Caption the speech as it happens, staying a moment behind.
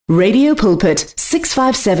Radio Pulpit,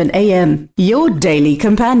 657 AM, your daily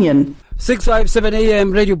companion. 657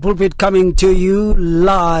 AM, Radio Pulpit coming to you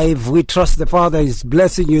live. We trust the Father is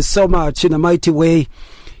blessing you so much in a mighty way.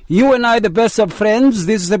 You and I, the best of friends.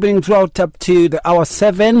 This is happening throughout up to the hour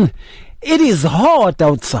 7. It is hot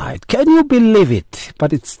outside. Can you believe it?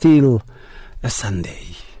 But it's still a Sunday.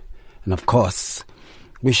 And of course,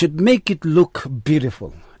 we should make it look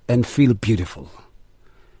beautiful and feel beautiful.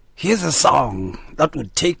 Here's a song that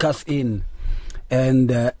would take us in. And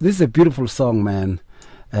this is a beautiful song, man,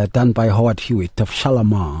 done by Howard Hewitt of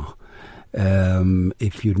Shalamar.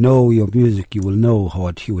 If you know your music, you will know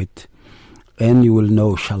Howard Hewitt. And you will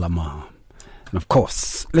know Shalamar. And of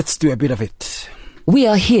course, let's do a bit of it. We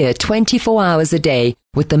are here 24 hours a day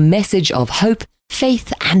with the message of hope,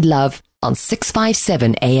 faith and love on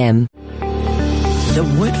 657 AM. The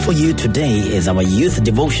word for you today is our youth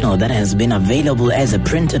devotional that has been available as a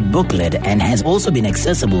printed booklet and has also been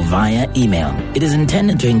accessible via email. It is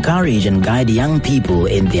intended to encourage and guide young people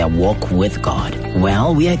in their walk with God.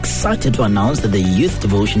 Well, we are excited to announce that the youth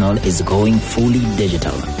devotional is going fully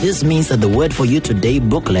digital. This means that the word for you today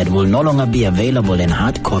booklet will no longer be available in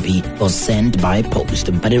hard copy or sent by post,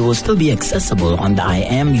 but it will still be accessible on the I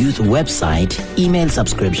Am Youth website, email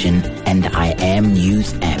subscription, and I Am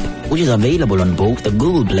Youth app, which is available on both the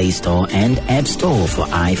Google Play Store and App Store for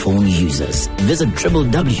iPhone users. Visit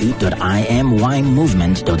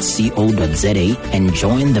www.imymovement.co.za and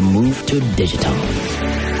join the move to digital.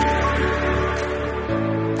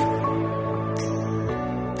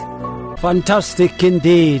 Fantastic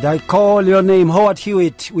indeed. I call your name, Howard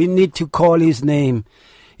Hewitt. We need to call his name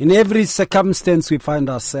in every circumstance we find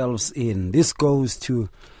ourselves in. This goes to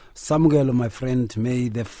Samuel, my friend. May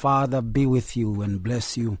the Father be with you and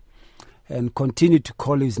bless you. And continue to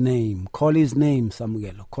call his name. Call his name,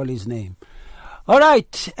 Samuel. Call his name. All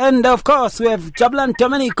right. And of course, we have Jablan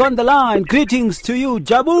Dominic on the line. Greetings to you,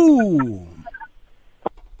 Jabu.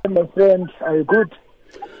 My friend, are you good?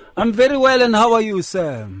 I'm very well, and how are you,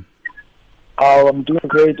 sir? Oh, I'm doing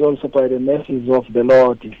great also by the mercies of the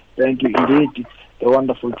Lord. Thank you indeed. It's a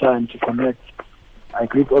wonderful time to connect. I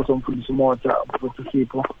greet also Mfundisi Mota, Mfundisi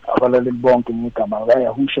abalali bonke ngigama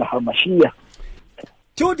Yahusha HaMashiach.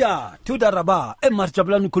 Tuda raba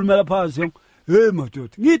emarjabulani ukhulumela phansi madoda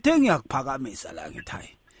ngithe ngiyakuphakamisa la ngithi hayi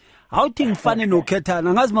awuthi ngifane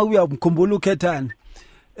nokhethana ngazi makuya umkhumbula ukhethana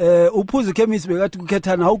uphuza ikhemisi bekathi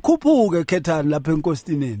ukhethana awukhuphuke ukhethana lapha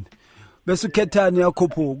enkostineni bese ukhethana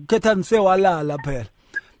yakhuphuka ukhethana sewalala phela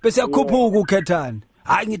bese yakhuphuka ukhethana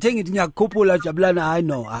hayi ngithe ngithi ngiyakukhuphula Jabulani hayi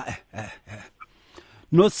no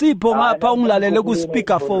Nosipho ngapha ungilalele ku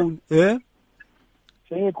speakerphone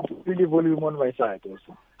volume on my side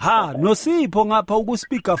also. Ha, Nosipho ngapha uku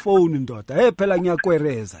speakerphone ndoda. Phela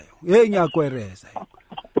ngiyakwereza yo. Ngiyakwereza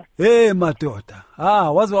yo. Madoda.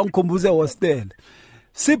 Wazi wangikhumbuze hostel.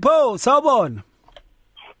 Sipho, sawubona.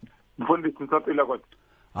 Mfundisi ngisaphila kodwa.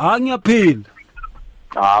 Ngiyaphila.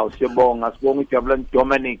 Siyabonga uJabulani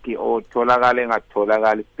Dominic otholakala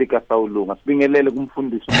engatholakala speaker sawulunga. Sibingelele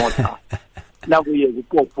kumfundisi Mota. La kuye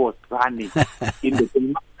kuqopho sani indoda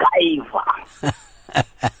emqaiva.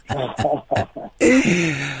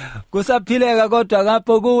 Kusaphileka kodwa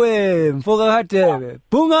ngapho kuwe mfoka Hadebe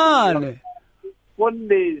bungane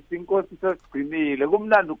konde inkosi sasigcinile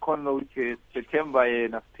kumnandi ukhona uJesu sethemba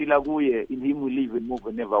yena siphila kuye in him we live and move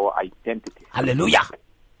and never our identity. Hallelujah.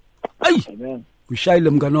 Amen. Ushayile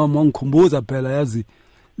mngane wami ngikhumbuza phela yazi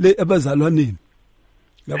le ebazalwaneni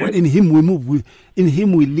yabo in him we move in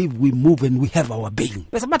him we live we move and we have our being.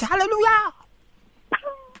 Bese bathi hallelujah.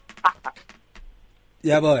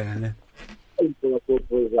 Yeah, boy.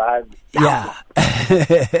 Yeah.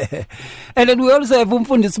 And then we also have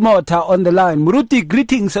Mfundisi Mota on the line. Muruti,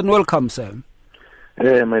 greetings and welcome, sir.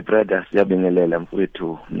 My brothers, siyabingelela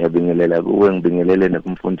mfowethu, ngiyabingelela kuwe ngibingelele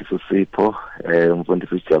nakumfundisi uSipho,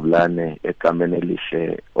 umfundisi Jabulane egameni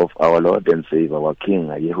elihle of our Lord and Savior, our King,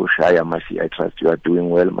 Yahusha HaMashiach. I trust you are doing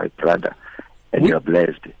well, my brother, and you are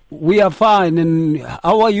blessed. We are fine, and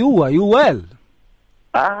how are you? Are you well?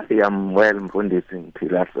 I am well, mfundisi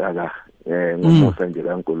ngiphila saka ngomusa nje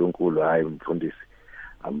kaNkulunkulu hayi mfundisi.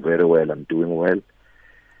 I'm very well, I'm doing well.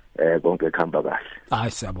 Konke khamba kahle.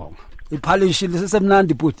 Hayi siyabonga. Iphalishi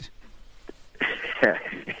lisesemnandi bhuti.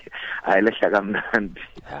 Ayilehla kamnandi.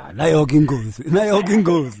 Nayo ke ingozi.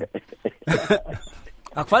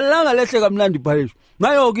 Akufanelanga lehle kamnandi iphalishi.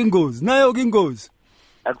 Nayo ke ingozi.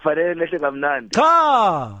 Akufanele lehle kamnandi.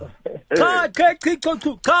 Cha,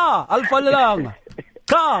 alifanelanga.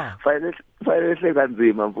 Cha. Fanele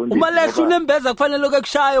kanzima mfundisi. Uma lehle unembeza kufanele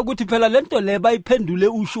ukushaya ukuthi phela lento le bayiphendule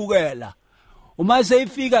ushukela. Uma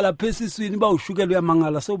seyifika lapha esiswini bawushukela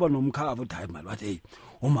uyamangala soba nomkhava uthi hayi mali bathi hey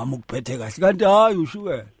umama ukuphethe kahle kanti hayi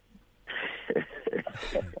ushukela.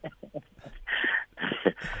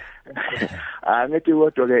 Angithi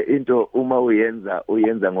kodwa ke into uma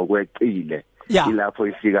uyenza ngokweqile ilapho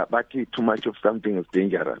ifika bathi too much of something is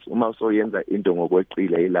dangerous. Uma usoyenza into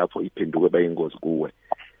ngokweqile ilapho iphenduke bayingozi kuwe.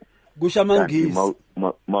 Kusha mangisi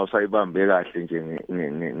mawusayibambe kahle nje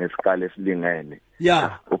ngesikala esilingene.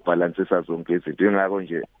 Ubalansisa zonke izinto. Ingakho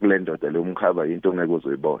nje kule ndoda lomkhaba into ongeke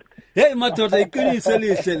uzoyibona. Hey madoda iqiniso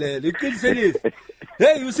lihle lelo, iqiniso lihle.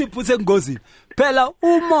 Hey usiphuthe engozini. Phela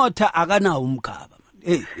umotha akanawo umkhaba.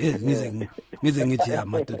 Hey ngize ngithi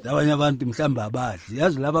madoda abanye abantu mhlamba abadli.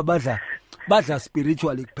 Yazi laba badla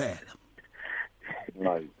spiritually kuphela.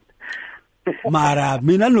 Mara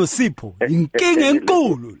mina noSipho inkinga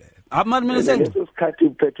enkulu le. Amani mina sengithi isikhathi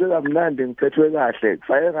uphethwe kamnandi ngiphethwe kahle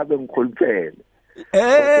kufanele ngabe ngikhuluphele.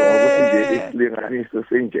 Isilinganiso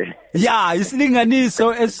senje.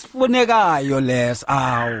 Isilinganiso esifunekayo leso.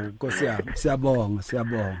 Nkosi yami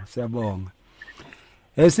siyabonga.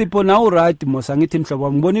 Esipho na uright mosa ngithi mhlobo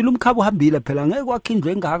wami ngibonile umkhaba uhambile phela ngeke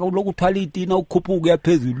wakhindwe engaka uloku uthwala itina ukhuphuka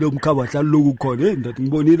yaphezulu lo mkhaba hlala loku khona. Hey ndoda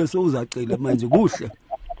ngibonile sowuzacela manje kuhle.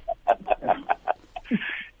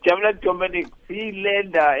 Jamla Dominic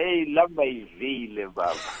silenda lamba ivile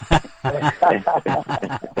baba.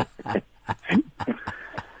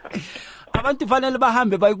 Abantu fanele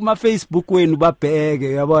bahambe baye kuma Facebook wenu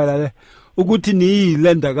babheke yabona le ukuthi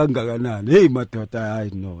niyilenda kangakanani. Hey madoda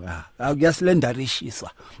hayi no.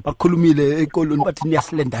 Akuyasilenda-rishiswa. Bakhulumile ekoloni bathi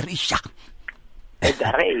niyasilenda-risha.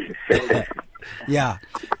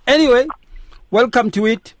 Anyway, welcome to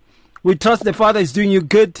it. We trust the Father is doing you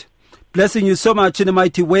good, blessing you so much in a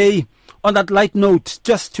mighty way. On that light note,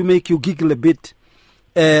 just to make you giggle a bit,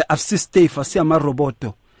 Afsiste Fasiama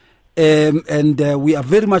Roboto. And we are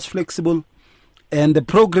very much flexible, and the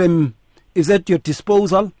program is at your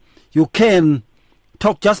disposal. You can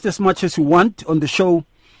talk just as much as you want on the show,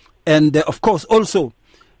 and of course also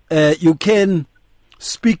you can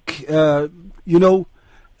speak as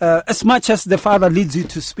much as the Father leads you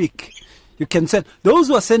to speak. You can send those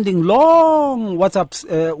who are sending long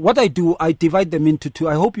WhatsApps. What I do, I divide them into two.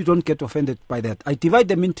 I hope you don't get offended by that. I divide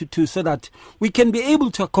them into two so that we can be able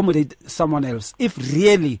to accommodate someone else. If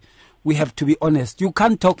really we have to be honest, you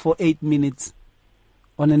can't talk for 8 minutes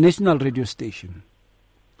on a national radio station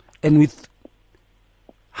and with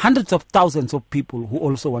hundreds of thousands of people who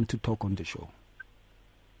also want to talk on the show.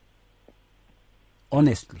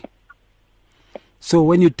 Honestly. So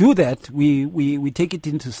when you do that, we take it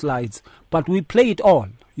into slides, but we play it all.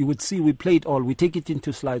 You would see we play it all. We take it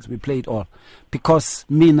into slides, we play it all. Because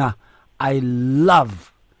Mina, I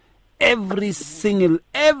love every single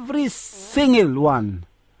one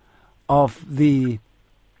of the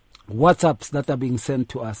WhatsApps that are being sent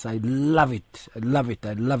to us. I love it. I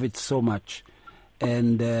love it so much.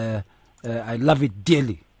 And I love it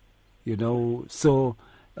dearly, So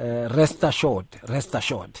rest assured.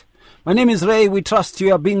 My name is Ray. We trust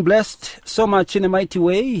you are being blessed so much in a mighty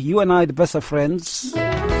way. You and I, the best of friends.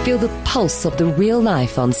 Feel the pulse of the real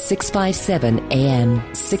life on 657 AM.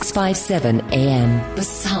 657 AM. The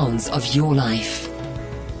sounds of your life.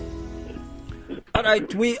 All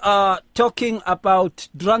right, we are talking about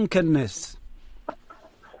drunkenness.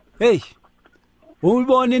 Hey,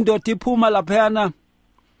 ubona indoda iphuma laphana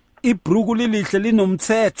ibruku lilihle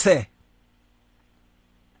linomthethe.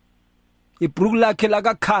 Ibruku lakhe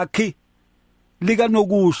lakakhakhi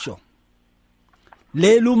likanokusho.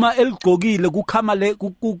 Leluma eligqokile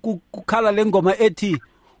kukhala lengoma ethi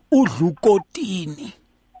udlukotini.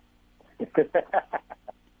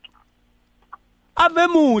 Ave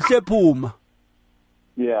muhle phuma.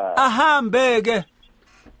 Ahambe ke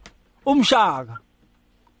umshaka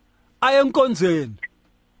aye enkonzweni.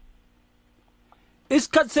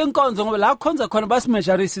 Isikhathi senkonzo ngoba la khonza khona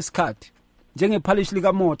basimesharisa isikhathi. Njengephalishi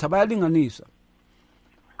likamoto bayalinganiswa.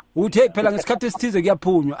 Uthe phela ngesikhathi esithize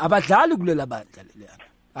kuyaphunywa abadlali kulela bandla leliyana.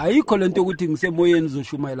 Ayikho lento ukuthi ngisemoyeni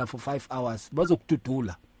uzoshumayela for 5 hours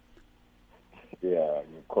bazokududula.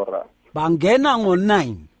 Correct. Bangena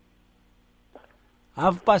ngo9.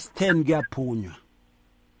 10:30 kuyaphunywa.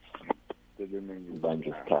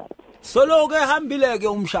 Solo-ke hambile ke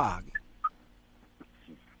umshaki.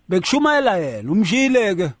 Bekushumayela yena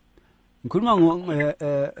umshile ke. Ngikhuluma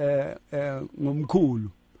ngomkhulu.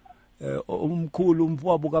 Umkhulu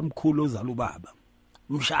umfowabo kaMkhulu ozala ubaba.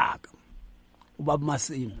 Umshaka. Ubaba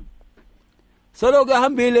Masini. Solo-ke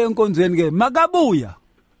hambile enkonzweni ke makabuya.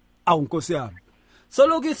 Awu Nkosi yami.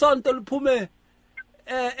 Solo-ke isonto liphume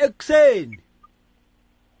ekseni.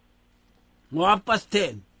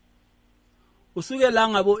 Ngo10:30. Usuke la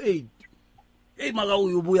ngabo 8. Hey maka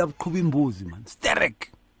ubuya buqhuba imbuzi man.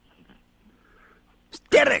 Sterek.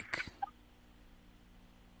 Sterek.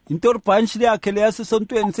 Into punch yakhe le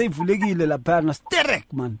yasesontweni seyivulekile laphana.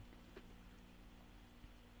 Sterek, man.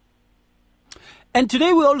 And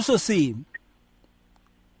today we also see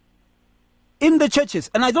in the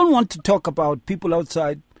churches, and I don't want to talk about people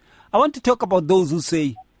outside. I want to talk about those who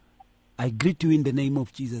say, I greet you in the name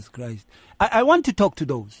of Jesus Christ. I want to talk to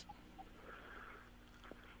those.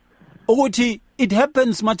 Ukuthi, it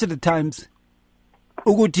happens much of the times.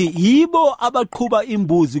 Ukuthi, yibo abaqhuba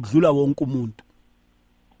imbuzi kudlula wonke umuntu.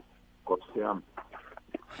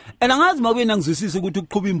 And angazi mawena ngizwisisa ukuthi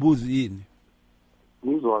ukuqhuba imbuzi yini.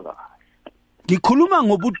 Ngikhuluma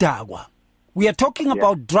ngobudakwa. We are talking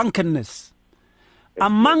about drunkenness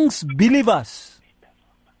amongst believers.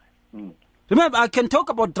 Remember, I can talk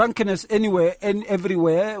about drunkenness anywhere and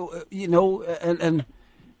everywhere, you know, and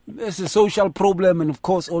it's a social problem, and of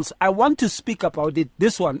course also I want to speak about it,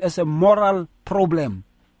 this one, as a moral problem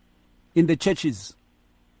in the churches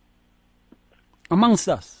amongst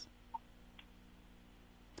us.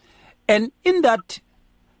 And in that,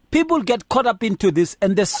 people get caught up into this,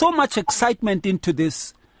 and there's so much excitement into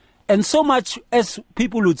this, and so much, as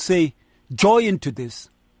people would say, joy into this.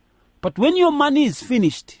 But when your money is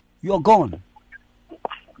finished, you're gone.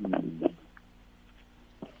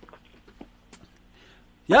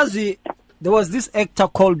 Yazi, there was this actor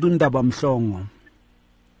called Ndaba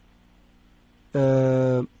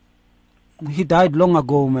Mhlongo. He died long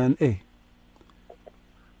ago, man.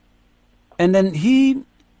 And then he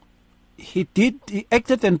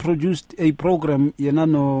acted and produced a program,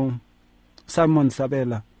 Simon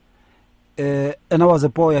Sabela. And I was a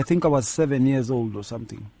boy, I think I was 7 years old or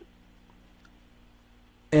something.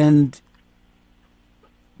 And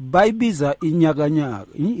Baibiza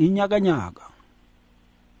inyaganyaga.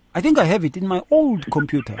 I think I have it in my old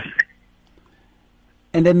computer.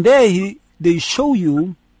 And then there they show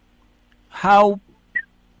you how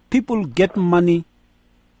people get money.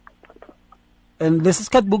 And this is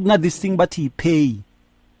not this thing, but he pay.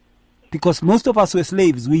 Because most of us were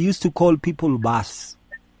slaves. We used to call people bas.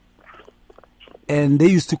 And they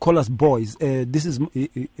used to call us boys. This is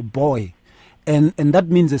a boy. And that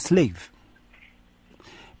means a slave.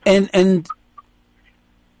 And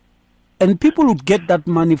people would get that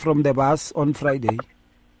money from the bus on Friday.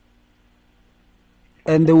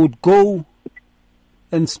 And they would go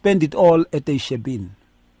and spend it all at a shebin.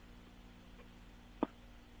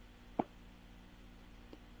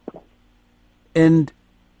 And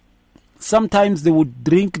sometimes they would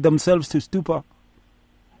drink themselves to stupor.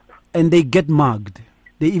 And they get mugged.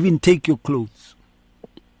 They even take your clothes.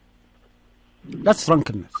 That's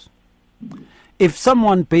drunkenness. If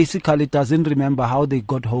someone basically doesn't remember how they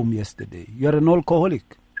got home yesterday, you're an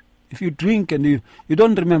alcoholic. If you drink and you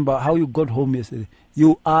don't remember how you got home yesterday,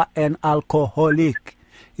 you are an alcoholic.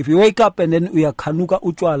 If you wake up and then we are kanuka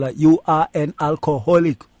utwala, you are an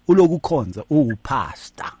alcoholic. Ulogu konza,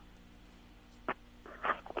 pastor.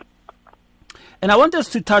 And I want us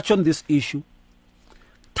to touch on this issue.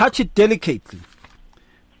 Touch it delicately.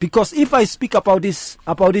 Because if I speak about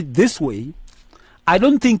it this way, I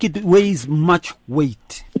don't think it weighs much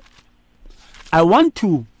weight. I want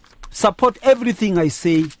to support everything I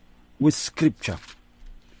say with scripture.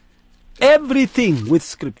 Everything with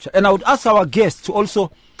scripture. And I would ask our guests to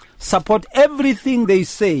also support everything they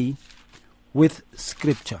say with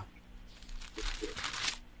scripture.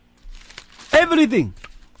 Everything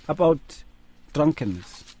about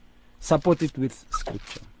drunkenness, support it with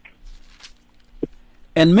scripture.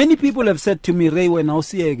 And many people have said to me, Ray, when I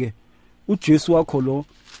see again, Ujesu Kolo,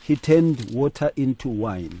 he turned water into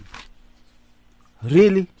wine.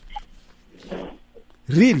 Really?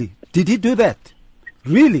 Really? Did he do that?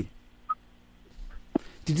 Really?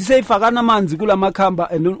 Did he say fagana manzi kula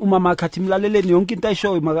makamba and umama kathi mlaleleni yonke into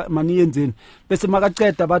ayishoyo mani yenzeni bese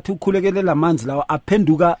makaqeda bathi ukhulekelela manzi lawa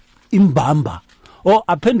aphenduka imbamba or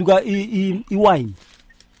aphenduka iwine?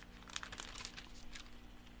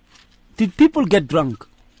 Did people get drunk?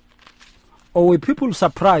 Or were people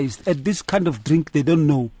surprised at this kind of drink they don't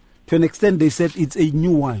know? To an extent they said it's a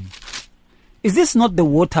new wine. Is this not the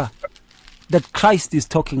water that Christ is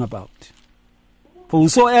talking about? For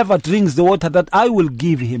whosoever drinks the water that I will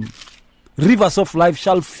give him, rivers of life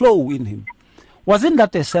shall flow in him. Wasn't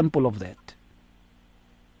that a sample of that?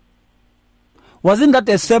 Wasn't that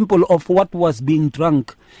a sample of what was being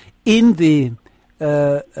drunk in the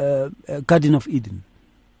Garden of Eden?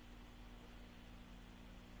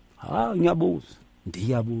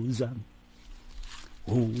 Ndiyabuza.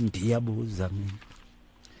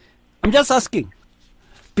 I'm just asking.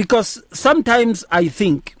 Because sometimes I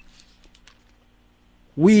think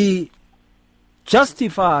we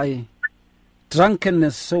justify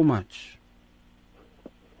drunkenness so much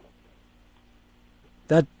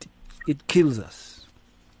that it kills us.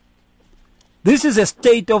 This is a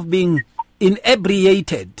state of being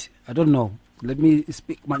inebriated. I don't know. Let me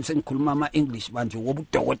speak manje ngikhuluma English manje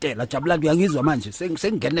wobudokotela jabulani uyangizwa manje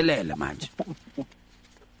sengingenelele manje.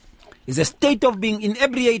 It's a state of being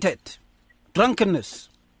inebriated, drunkenness.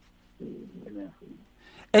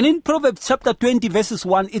 And in Proverbs chapter 20 verses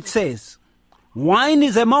 1 it says, wine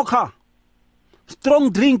is a mocker,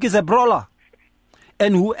 strong drink is a brawler,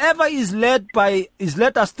 and whoever is led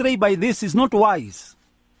astray by this is not wise.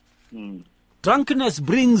 Drunkenness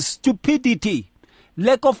brings stupidity,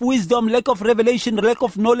 lack of wisdom, lack of revelation, lack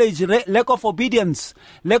of knowledge, lack of obedience,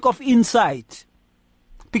 lack of insight.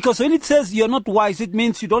 Because when it says you're not wise, it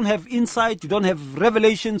means you don't have insight, you don't have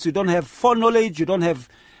revelations, you don't have foreknowledge, you don't have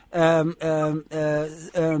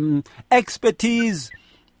expertise,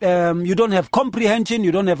 you don't have comprehension,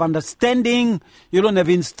 you don't have understanding, you don't have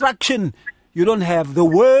instruction, you don't have the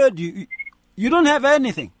word, you don't have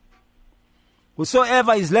anything.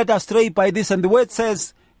 Whosoever is led astray by this, and the word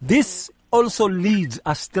says, this also leads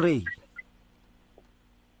astray.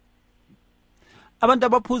 Abantu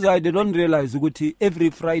abaphuzayo, they don't realize ukuthi every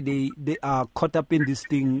Friday they are caught up in this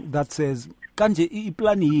thing that says, kanje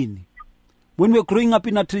iplani yini? When we were growing up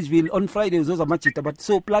in Atteridgeville, on Fridays, those are machita, but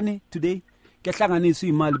so plani today, kehlanganiswa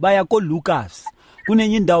imali, baya ko Lucas.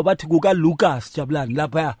 Kunenye indawo bathi kuka Lucas jabulani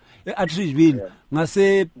lapha eAtteridgeville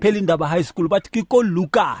ngase Pelindaba High School bathi ko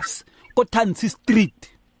Lucas ko Tansi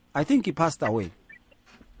Street. I think he passed away.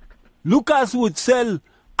 Lucas would sell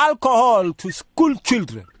alcohol to school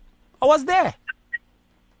children. I was there.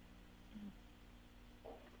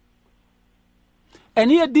 And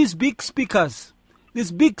here these big speakers,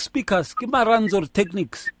 Kimaran's or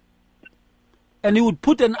techniques, and he would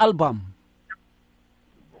put an album.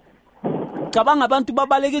 Cabanga abantu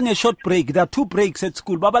babaleke a short break. There are 2 breaks at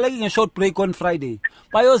school. Babaleke a short break on Friday.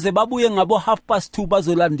 Bayoze babuye ngabo 2:30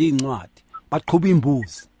 bazolanda incwadi. Baqhuba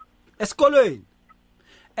imbuzi. Esikolweni.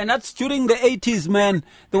 And that's during the 80s, man.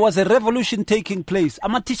 There was a revolution taking place.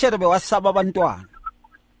 Ama-teacher bewasaba abantwana.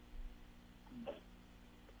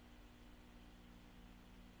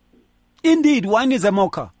 Indeed, wine is a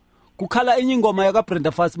mocker. Kukhala enye ingoma yaka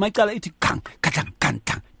Brenda Fassie mayicala ithi kang katang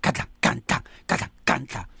kantang katang kantang katang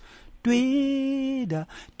kantang. Twida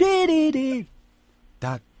didi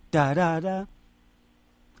da da da da.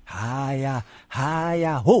 Haya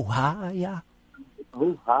haya ho haya.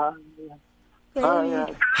 Oh, higher.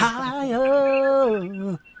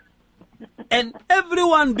 Higher. And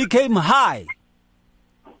everyone became high.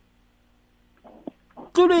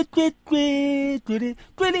 Bathi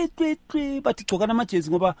gqokana amajezi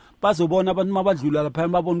ngoba bazobona abantu mabadlula lapha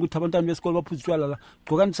babona ukuthi abantwana besikole baphuziswa la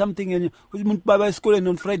gqokana something enye umuntu baba esikoleni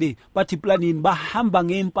on Friday bathi planini bahamba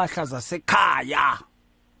ngempahla zasekhaya.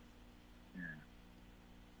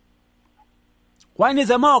 Wine is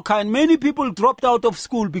a mocker, and many people dropped out of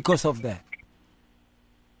school because of that.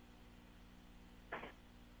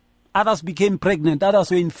 Others became pregnant,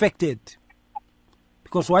 others were infected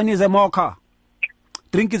because wine is a mocker.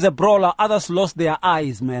 Drink is a brawler. Others lost their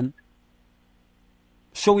eyes, man.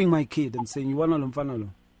 Showing my kid and saying, you want to mfanalo?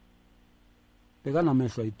 They got no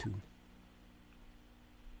message right too.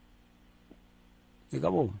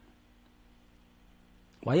 Ekabo.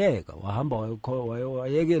 Wayeka, wahamba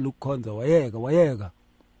wayeke lukhonza, wayeka.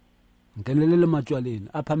 Ngenelele matshwaleni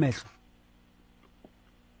apha mehlo.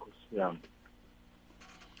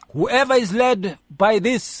 Whoever is led by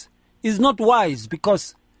this is not wise,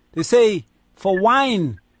 because they say, for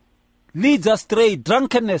wine leads astray.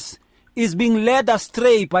 Drunkenness is being led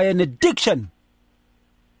astray by an addiction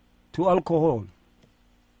to alcohol.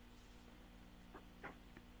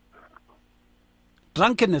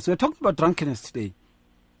 Drunkenness. We're talking about drunkenness today.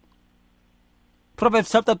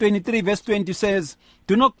 Proverbs chapter 23 verse 20 says,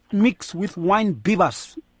 do not mix with wine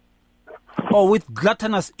bibbers or with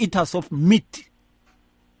gluttonous eaters of meat.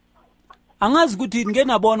 Angazi ukuthi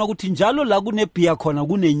ngenabona ukuthi njalo la kunebhiya khona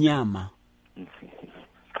kunenyama.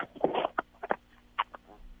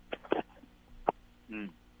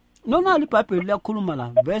 No, iBhayibheli liyakhuluma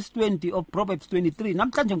la, verse 20 of Proverbs 23.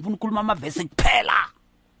 Namhlanje ngifuna ukukhuluma amavesi kuphela.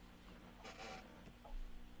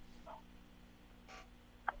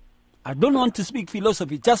 I don't want to speak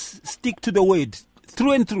philosophy, just stick to the word,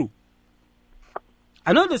 through and through.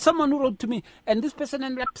 I know there's someone who wrote to me, and this person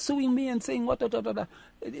ended up suing me and saying, what.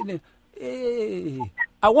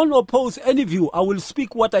 I won't oppose any view. I will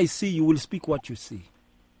speak what I see, you will speak what you see.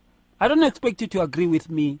 I don't expect you to agree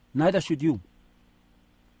with me, neither should you.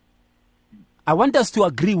 I want us to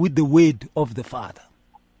agree with the word of the Father.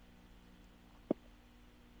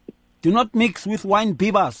 Do not mix with wine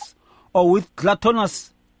bibbers or with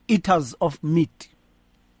gluttonous eaters of meat.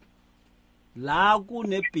 la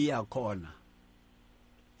kunebhiya khona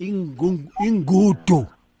ingudo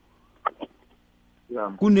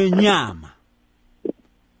kunenyama,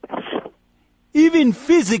 even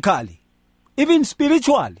physically, even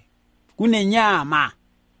spiritually kunenyama,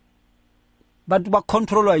 but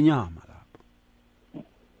bakontrolwa inyama lapho.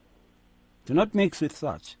 Do not mix with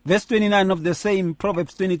such. Verse 29 of the same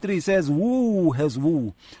Proverbs 23 says, who has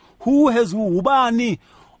who? Who has who? Ubani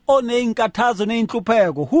oneinkathazo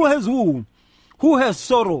neinhlupheko. Who has who? Who has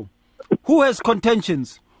sorrow? Who has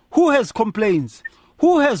contentions? Who has complaints?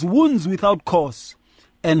 Who has wounds without cause?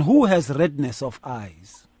 And who has redness of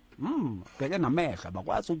eyes? Bheke namehla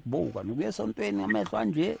bakwazi ukubuka nokuya esontweni amehlo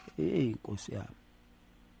anje. Nkosi yami.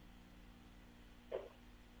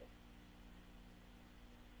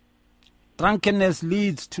 Drunkenness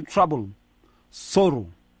leads to trouble, sorrow,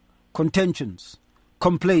 contentions,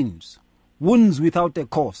 complaints, wounds without a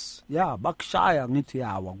cause. Yeah, bakushaya ngithi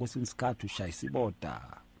yawa kwesinye isikhathi ushayisa ibota.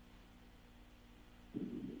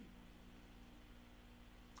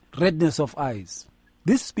 Redness of eyes.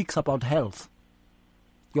 This speaks about health.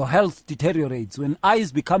 Your health deteriorates. When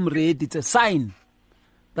eyes become red, it's a sign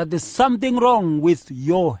that there's something wrong with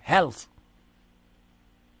your health.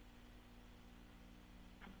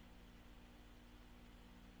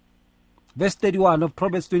 Verse 31 of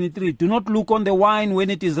Proverbs 23. Do not look on the wine when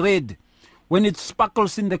it is red, when it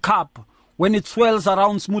sparkles in the cup, when it swells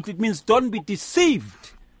around smooth. It means don't be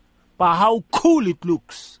deceived by how cool it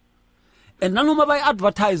looks. And nanoma by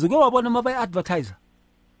advertiser, go abona by advertiser.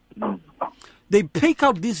 They pick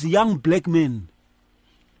out these young black men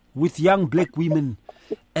with young black women,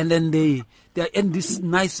 and then they're in this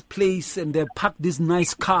nice place and they park these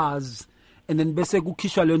nice cars, and then bese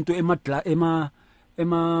kukhishwa lento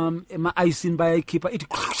ema icing bayayikhipha it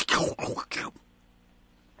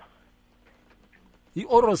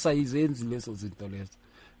i-orosa izenzi leso zinto lezo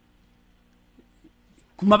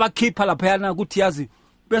kuma bakhipha laphayana ukuthi yazi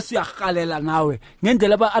bese uyahalela nawe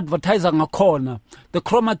ngendlela ba-advertiser ngakhona, the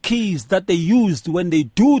chroma keys that they used when they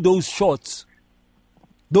do those shots,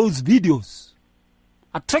 those videos,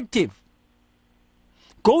 attractive.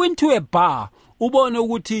 Go into a bar ubone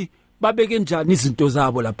ukuthi babeke njani izinto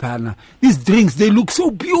zabo laphana. These drinks, they look so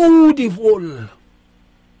beautiful,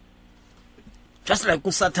 just like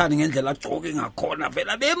uSathane ngendlela agcoke ngakhona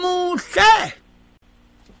vela bemuhle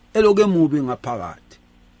eloke mubi ngaphakathi.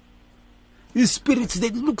 These spirits, they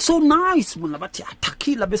look so nice. Mona bathi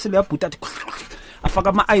athakila bese leyabhuta athi afaka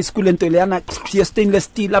ama ice kulento leyana ye stainless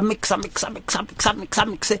steel mixa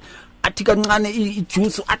athi kancane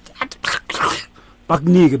ijuice athi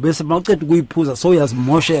bakunike bese mawuceda ukuyiphuza so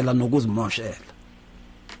uyazimoshela nokuzimoshela.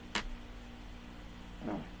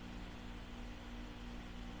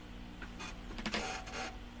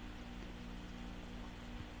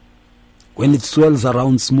 When it swells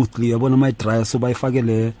around smoothly, yabona my dryer so bayifake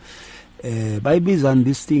le bayibiza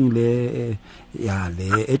this thing le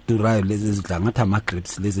le edurayo lezi ezidla ngathi ama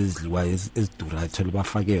grapes lezi ezidliwayo ezidurayo thola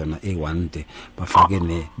bafake yona e1 day bafake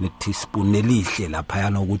ne teaspoon elihle lapha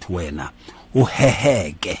yana ukuthi wena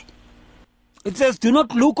uheheke. It says do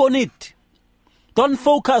not look on it, don't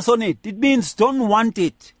focus on it. It means don't want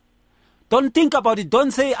it, don't think about it,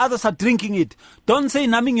 don't say others are drinking it, don't say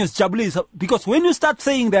numbing is jablis, because when you start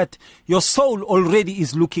saying that, your soul already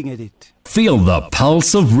is looking at it. Feel the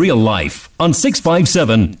pulse of real life on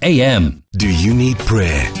 657 AM. Do you need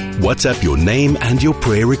prayer? WhatsApp your name and your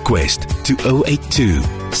prayer request to 082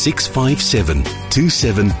 657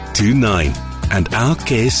 2729 and our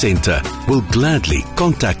care center will gladly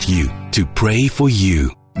contact you to pray for you.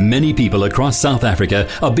 Many people across South Africa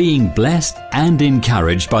are being blessed and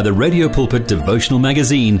encouraged by the Radio Pulpit devotional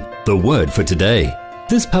magazine, The Word for Today.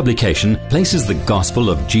 This publication places the gospel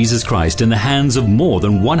of Jesus Christ in the hands of more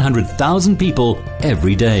than 100,000 people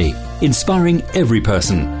every day, inspiring every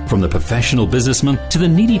person, from the professional businessman to the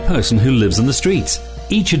needy person who lives on the streets.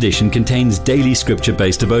 Each edition contains daily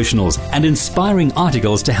scripture-based devotionals and inspiring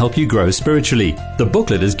articles to help you grow spiritually. The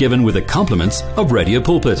booklet is given with the compliments of Radio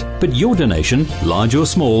Pulpit, but your donation, large or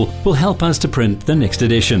small, will help us to print the next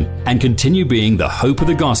edition and continue being the hope of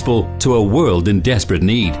the gospel to a world in desperate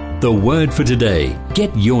need. The Word for Today.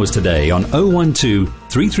 Get yours today on 012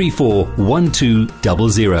 334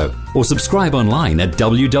 1200 or subscribe online at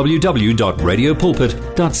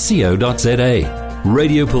www.radiopulpit.co.za.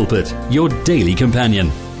 Radio Pulpit, your daily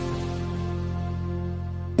companion.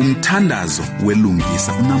 Umthandazo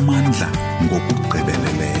welungisa unamandla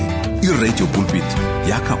ngokugqibeleleyo. iRadio Pulpit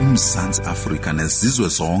yakha uMzantsi Afrika nezizwe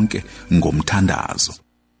zonke ngomthandazo.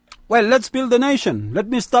 Well, let's build a nation. Let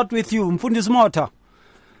me start with you, Mfundisi Mota.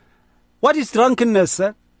 What is drunkenness,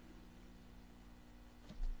 sir?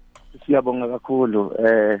 Siyabonga kakhulu.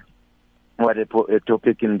 What a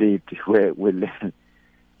topic indeed where we learn.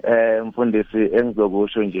 Mfundisi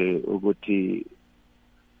engizokusho nje ukuthi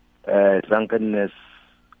drunkenness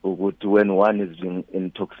ukuthi when one is being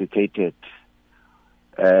intoxicated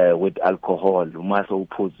with alcohol uma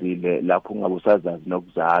sewuphuzile lapho ungabe usazazi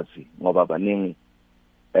nokuzazi ngoba baningi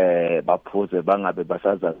baphuze bangabe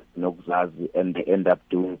basazazi nokuzazi and they end up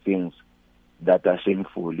doing things that are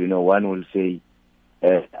shameful. You know, one will say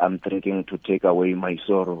I'm drinking to take away my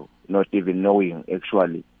sorrow, not even knowing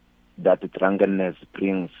actually that drunkenness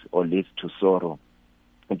brings or leads to sorrow.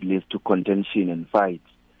 It leads to contention and fights.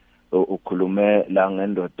 Ukhulume la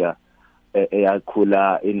ngendoda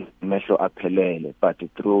eyakhula imehlo aphelele, but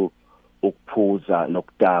through ukuphuza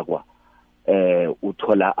nokudakwa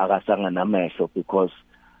uthola akasanga namehlo because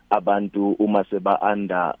abantu uma seba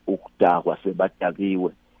under ukudakwa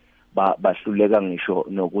sebadakiwe bahluleka ngisho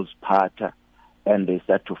nokuziphatha and they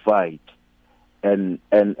start to fight. And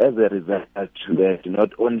as a result,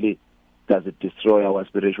 not only does it destroy our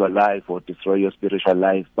spiritual life or destroy your spiritual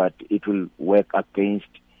life, but it will work against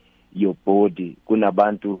your body.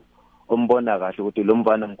 Kunabantu umbona kahle ukuthi lo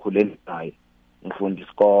mfana mkhuleni naye ngifunda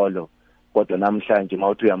isikolo kodwa namhlanje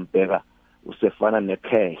mawuthi uyambheka usefana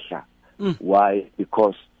nekhehla. Why?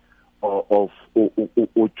 Because of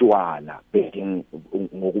utshwala being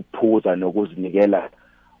ngokuphuza nokuzinikela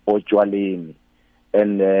otshwaleni.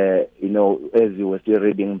 And you know, as you were still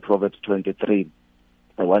reading Proverbs 23,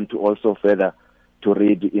 I want to also further to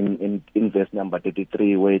read in verse number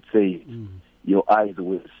 33 where it says your eyes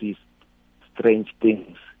will see strange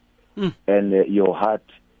things and your heart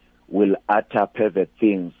will utter pervert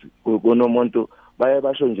things. Kunomuntu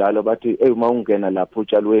bayabasho njalo bathi mawungena lapho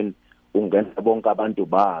utshalweni ungena bonke abantu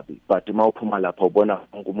babi, but mawuphuma lapho ubona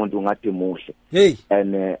umuntu ungathi muhle.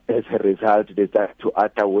 And as a result they start to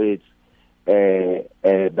utter words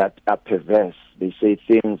that are perverse. They say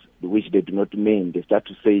things which they do not mean. They start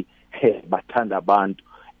to say hey bathanda abantu,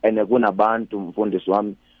 and kunabantu mfundisi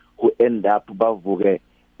wami who end up bavuke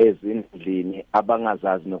ezindlini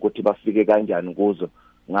abangazazi nokuthi bafike kanjani kuzo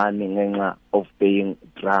ngani ngenxa of being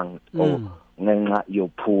drunk or ngenxa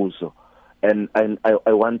yophuzo. And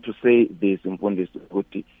I want to say this mfundisi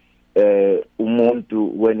ukuthi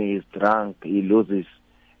umuntu when he is drunk he loses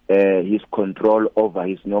his control over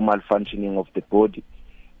his normal functioning of the body,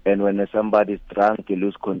 and when somebody is drunk he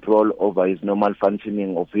loses control over his normal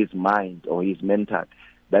functioning of his mind or his mental.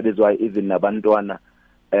 That is why even nabantwana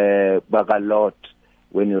bakalot,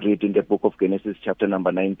 when you read in the book of Genesis chapter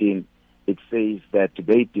number 19, it says that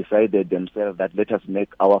they decided themselves that let us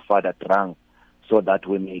make our father drunk so that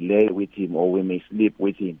we may lay with him or we may sleep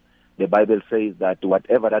with him. The Bible says that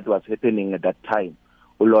whatever that was happening at that time,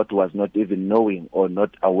 Lot was not even knowing or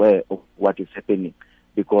not aware of what is happening,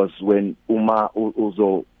 because when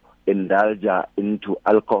uzo indulge into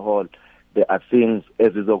alcohol, there are things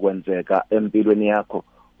ezizokwenzeka empilweni yakho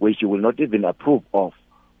which you will not even approve of,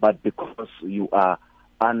 but because you are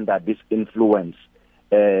under this influence.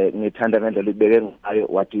 Ngithanda ngendlela ibeke ngayo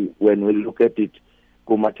wathi when we look at it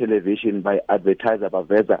kuma television by advertiser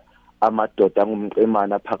baveza amadoda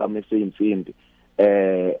angumqemana phakamise insimbi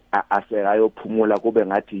aserayophumula kube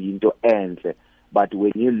ngathi into enhle, but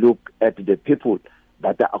when you look at the people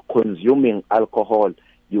that are consuming alcohol,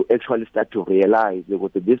 you actually start to realize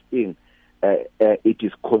that this thing it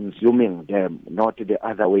is consuming them, not the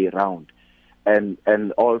other way around. And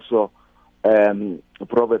also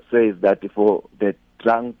Proverbs says that for the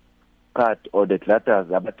drunkard or the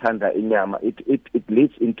gluttons abathanda inyama, it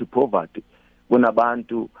leads into poverty.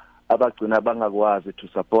 Kunabantu abagcina bangakwazi to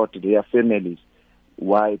support their families.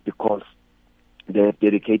 Why? Because they have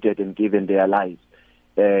dedicated and given their lives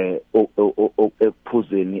ephuzeni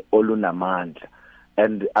olunamandla.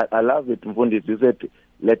 And I love it mfundisi, you said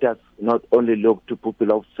let us not only look to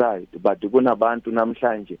people outside, but kunabantu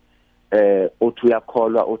namhlanje othi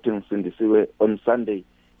uyakholwa othi ngisindisiwe on Sunday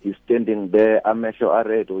he's standing there amehlo are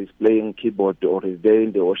red, or he's playing keyboard, or he's there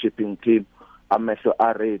in the worshiping team amehlo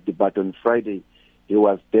are red, but on Friday he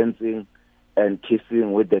was dancing and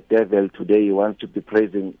kissing with the devil. Today he wants to be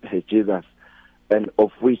praising Jesus, and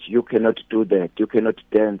of which you cannot do that. You cannot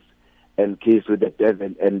dance and kiss with the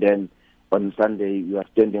devil, and then on Sunday you are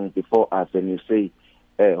standing before us and you say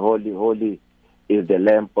holy, holy is the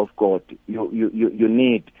Lamb of God. You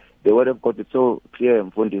need the word of God. Is so clear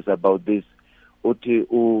mfundisi about this. Uthi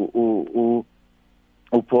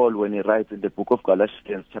Paul, when he writes in the book of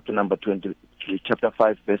Galatians chapter number 20, chapter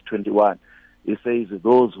 5 verse 21, he says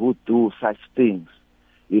those who do such things,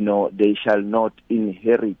 they shall not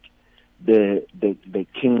inherit the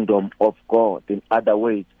kingdom of God. In other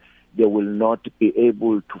words, they will not be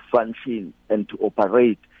able to function and to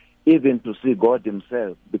operate even to see God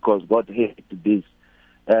himself, because God hated this.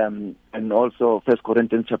 And also 1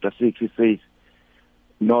 Corinthians chapter 6, he says,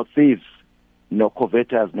 no thieves, no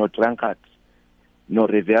covetous, no drunkards, no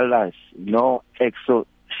revelers, no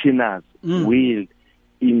extortioners will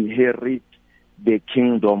inherit the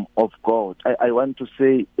kingdom of God. I want to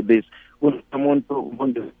say this.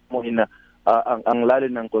 Angilali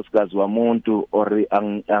nankosikazi wamuntu or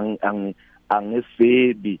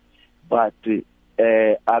angesifebi, but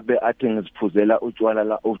abe athi ngiziphuzela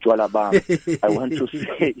utshwala bami. I want to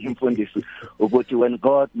say imfundiso ukuthi when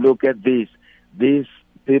God look at these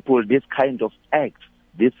people, this kind of acts,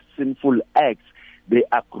 these sinful acts, they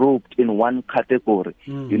are grouped in one category.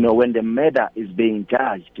 You know, when the murder is being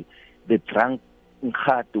judged, the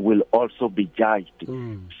drunkard will also be judged.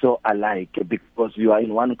 So alike, because you are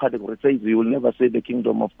in one category. It says you will never see the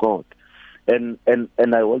kingdom of God. And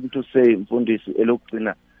I want to say mfundisi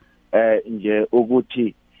elokugcina nje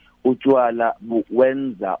ukuthi utshwala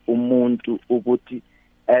wenza umuntu ukuthi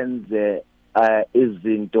enze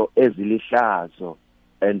izinto ezilihlazo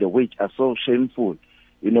and which are so shameful.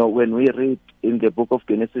 You know, when we read in the book of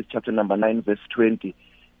Genesis chapter number 9 verse 20,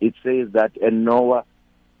 it says that, and Noah,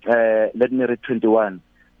 let me read 21,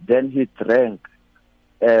 then he drank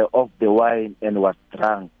of the wine and was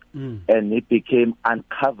drunk, and he became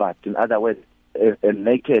uncovered, in other words,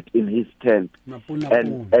 naked in his tent,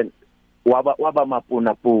 and waba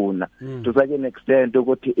mapuna puna, to such an extent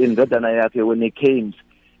ukuthi indodana yakhe when he came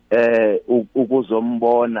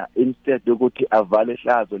ukuzombona, instead ukuthi avale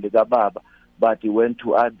hlazo lika baba, but he went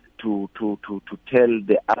to tell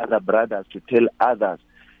the other brothers, to tell others,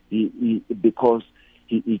 because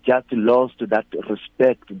he just lost that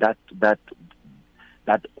respect, that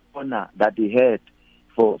honor that he had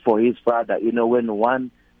for his father. You know, when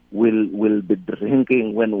one will be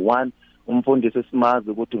drinking, when one umfundisi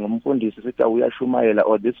simazi ukuthi ngumfundisi sithi uyashumayela,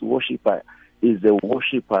 or this worshipper is a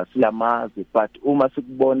worshipper siyamazi, but uma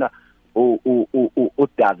sikubona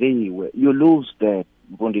udakiwe, you lose that.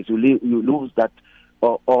 You lose that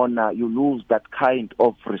honor, you lose that kind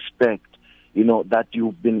of respect, you know, that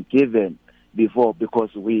you've been given before,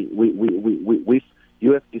 because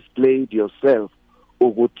you have displayed yourself.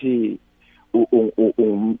 You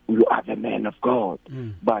are the man of God,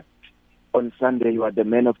 but on Sunday you are the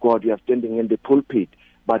man of God. You are standing in the pulpit,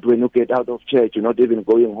 but when you get out of church, you're not even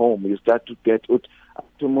going home. You start to get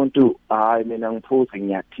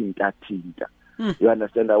You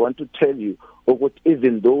understand? I want to tell you,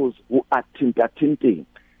 even those who are tinting,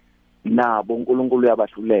 nabo uNkulunkulu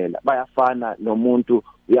uyabahlulela, bayafana nomuntu,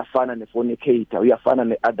 uyafana nefornicator, uyafana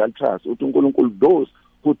neadulterers. uNkulunkulu, those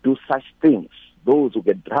who do such things, those who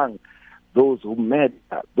get drunk, those who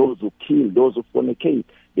murder, those who kill, those who fornicate,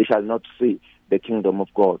 they shall not see the kingdom of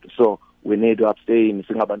God. So we need to abstain.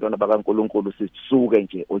 Singabantwana bakaNkulunkulu sisuke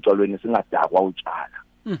nje utshwalweni, singadakwa utshwala.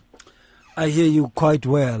 I hear you quite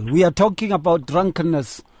well. We are talking about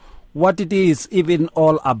drunkenness, what it is even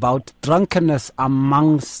all about, drunkenness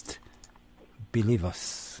amongst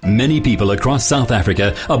believers. Many people across South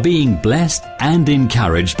Africa are being blessed and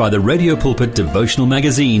encouraged by the Radio Pulpit devotional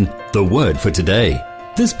magazine, The Word for Today.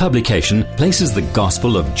 This publication places the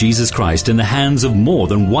gospel of Jesus Christ in the hands of more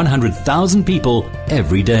than 100,000 people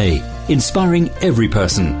every day, inspiring every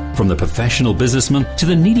person, from the professional businessman to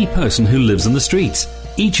the needy person who lives on the streets.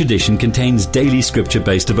 Each edition contains daily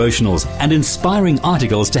scripture-based devotionals and inspiring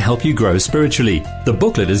articles to help you grow spiritually. The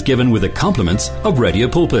booklet is given with the compliments of Radio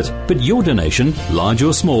Pulpit, but your donation, large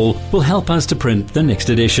or small, will help us to print the next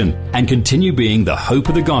edition and continue being the hope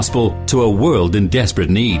of the gospel to a world in desperate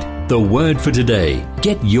need. The Word for Today.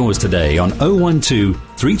 Get yours today on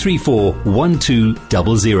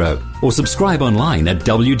 012-334-1200 or subscribe online at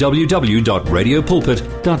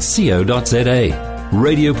www.radiopulpit.co.za.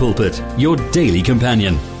 Radio Pulpit, your daily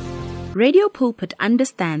companion. Radio Pulpit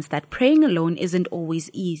understands that praying alone isn't always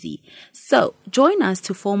easy. So, join us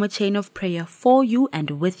to form a chain of prayer for you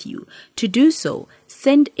and with you. To do so,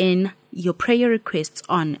 send in your prayer requests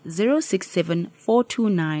on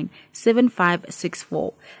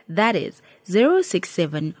 067-429-7564. That is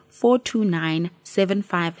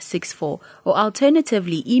 067-429-7564. Or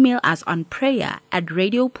alternatively, email us on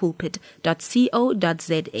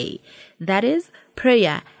prayer@radiopulpit.co.za. That is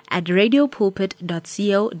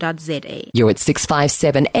prayer@radiopulpit.co.za. You're at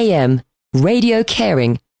 657 AM, radio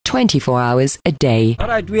caring 24 hours a day. All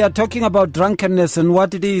right, we are talking about drunkenness and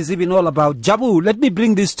what it is even all about. Jabu, let me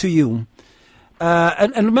bring this to you.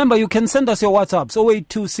 And remember, you can send us your WhatsApps,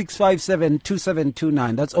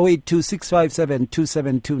 082-657-2729. That's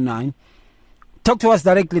 082-657-2729. Talk to us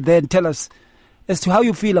directly there and tell us as to how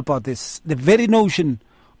you feel about this, the very notion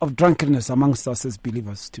of drunkenness amongst us as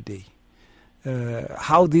believers today.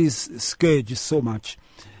 how this scourge so much.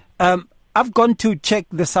 I've gone to check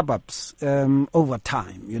the suburbs over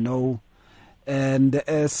time, you know, and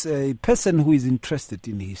as a person who is interested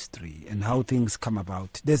in history and how things come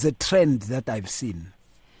about, there's a trend that I've seen.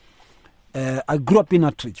 I grew up in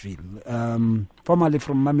Atteridgeville, formerly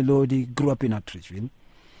from Mamelodi, grew up in Atteridgeville.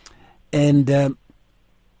 And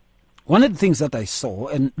one of the things that I saw,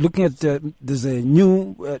 and looking at, there's a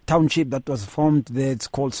new township that was formed there, it's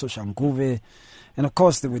called Soshanguve. And of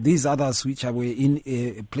course, there were these others which were in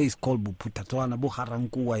a place called Buputatwana,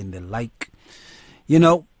 Buharankuwa, and the like. You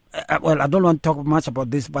know, well, I don't want to talk much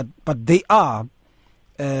about this, but they are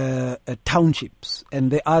townships,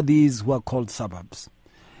 and there are these who are called suburbs.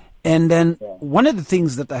 And then one of the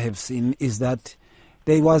things that I have seen is that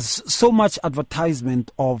there was so much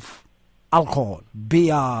advertisement of alcohol,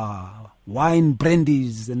 beer, wine,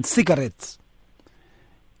 brandies, and cigarettes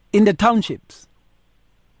in the townships,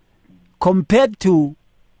 compared to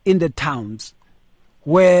in the towns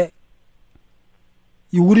where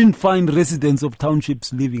you wouldn't find residents of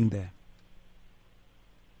townships living there.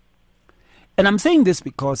 And I'm saying this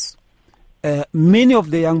because many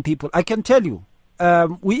of the young people, I can tell you,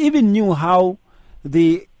 we even knew how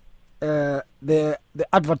the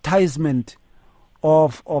advertisement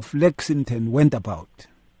of Lexington went about.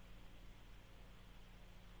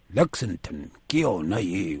 Lexington, kiona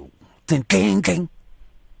yu, ting ting ting.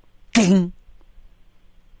 King.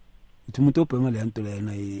 Itumuto penga le antole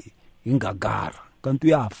na ingagara kantu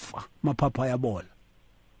yafa mapapa ya bola.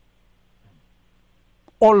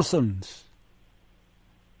 Olsons.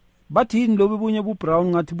 Bathini lobe bunye bu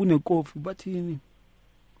brown ngathi bune coffee bathini.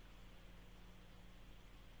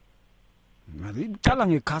 Mali chala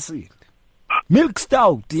ngekhasile. Milk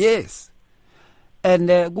stout, yes. And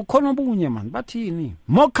kukhona bunye man bathini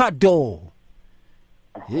Mocado.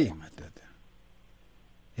 Hey madada.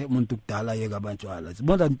 Umuntu kudala yeka abantwana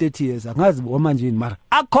more than 30 years angazi boma njini mara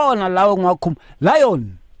akhona lawo ngakhuma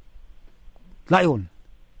lion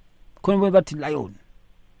khona bathi lion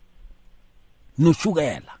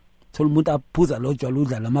noshukela thola umuntu aphuza lo jwala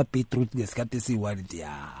udla lama beetroot ngesikhathi esiwalidi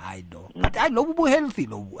I know but I lobu bu healthy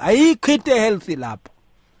lobu ayikho into healthy lapho.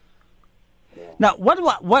 Now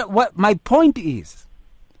what my point is,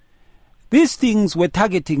 these things were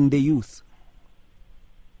targeting the youth.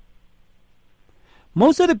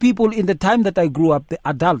 Most of the people in the time that I grew up, the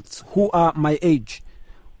adults who are my age,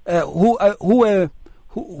 who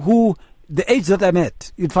the age that I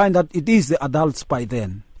met, you'd find that it is the adults by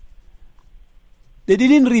then. They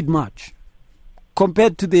didn't read much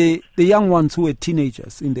compared to the young ones who were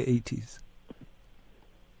teenagers in the 80s.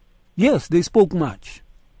 Yes, they spoke much.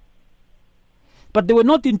 But they were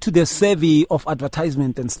not into the savvy of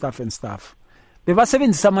advertisement and stuff. They were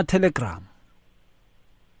saving some telegram.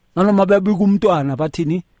 Nanoma babi kumntwana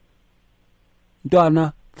bathini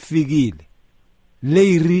mntwana fikile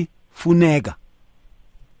Larry funeka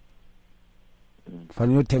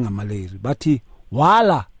fanele uthenga amaleri bathi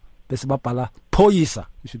wala bese babhala phoyisa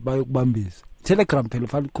ukuthi bayokubambisa telegram phela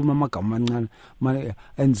fanele ukukhuluma amagama amancane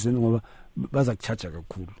enzeni ngoba baza kucharge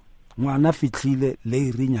kakhulu ngwana fihlile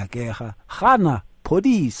Larry nyakeha khana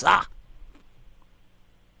phodisa.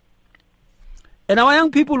 And our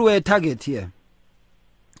young people were a target here.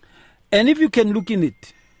 And if you can look in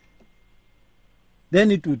it,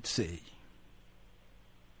 then it would say,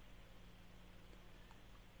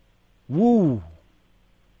 woe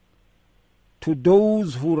to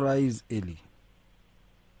those who rise early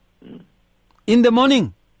in the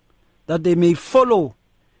morning, that they may follow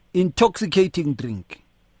intoxicating drink,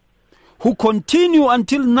 who continue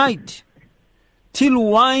until night, till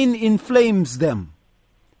wine inflames them.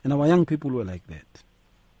 And our young people were like that.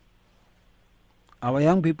 Our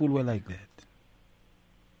young people were like that.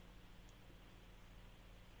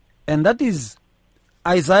 And that is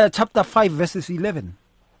Isaiah chapter 5 verses 11.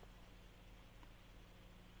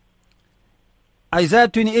 Isaiah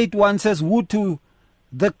 28:1 says, woe to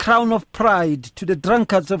the crown of pride, to the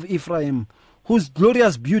drunkards of Ephraim, whose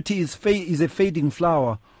glorious beauty is a fading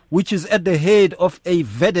flower, which is at the head of the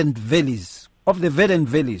verdant valleys,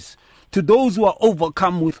 to those who are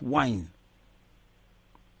overcome with wine.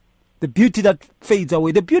 The beauty that fades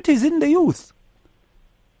away. The beauty is in the youth.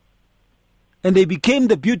 And they became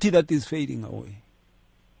the beauty that is fading away.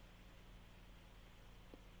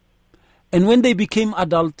 And when they became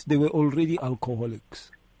adult, they were already alcoholics.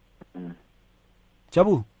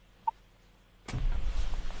 Jabu.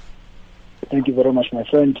 Thank you very much, my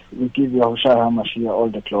friend. We give you Yahushua HaMashiach all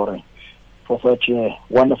the glory for such a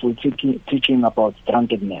wonderful teaching about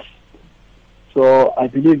drunkenness. So I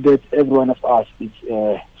believe that every one of us is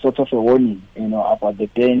sort of a warning, about the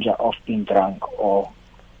danger of being drunk or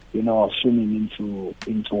swimming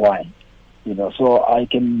into wine. So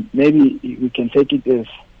maybe we can take it as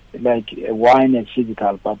like wine is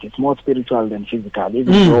physical, but it's more spiritual than physical,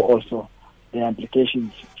 even though also the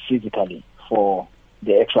implications physically for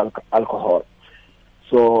the actual alcohol.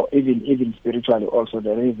 So even spiritually also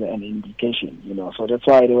there is an implication, So that's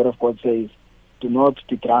why the Word of God says, do not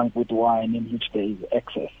be drunk with wine in which there is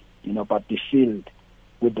excess, but be filled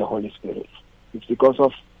with the Holy Spirit. It's because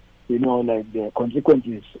of, like the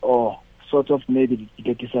consequences or sort of maybe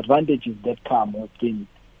the disadvantages that come with being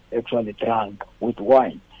actually drunk with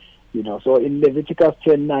wine. So in Leviticus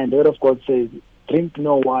 10:9, the Word of God says, drink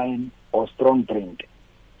no wine or strong drink.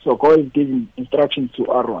 So God is giving instructions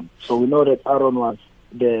to Aaron. So we know that Aaron was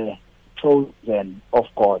the chosen of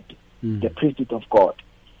God, the priesthood of God,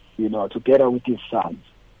 together with his sons.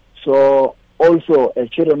 So also as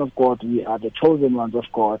children of God, we are the chosen ones of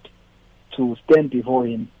God to stand before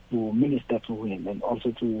him, to minister to him, and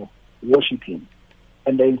also to worship him.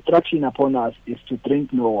 And the instruction upon us is to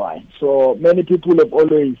drink no wine. So many people have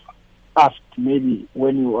always asked, maybe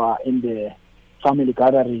when you are in the family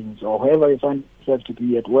gatherings or wherever you find yourself to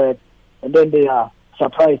be at work, and then they are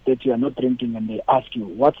surprised that you are not drinking, and they ask you,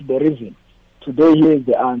 what's the reason? Today, here is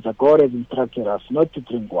the answer. God has instructed us not to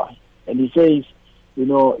drink wine. And he says,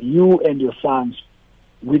 you and your sons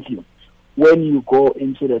with you, when you go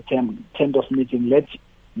into the tent of meeting,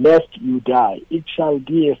 lest you die, it shall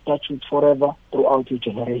be a statute forever throughout your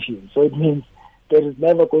generations. So it means there is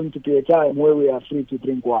never going to be a time where we are free to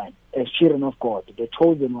drink wine as children of God, the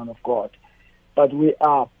chosen one of God. But we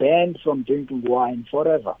are banned from drinking wine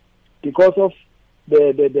forever because of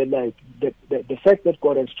the fact that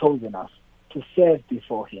God has chosen us to serve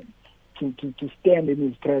before him, to stand in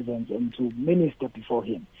his presence and to minister before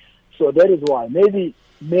him. So that is why maybe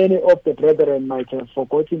many of the brethren might have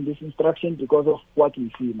forgotten this instruction because of what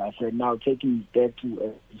we see, my friend. Now taking it back to,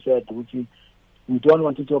 as you said, we don't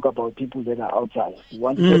want to talk about people that are outside. We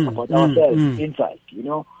want to talk about ourselves inside,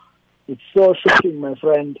 It's so shocking, my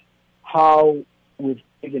friend, how we've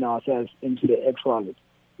taken ourselves into the actual,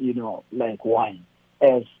 like wine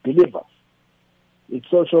as believers. It's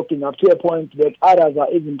so shocking up to a point that others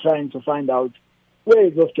are even trying to find out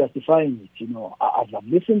ways of justifying it. I've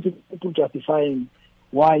listened to people justifying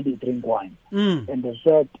why they drink wine. And they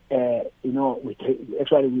said,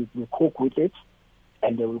 we cook with it.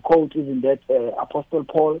 And they will quote even that Apostle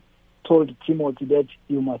Paul told Timothy that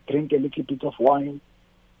you must drink a little bit of wine.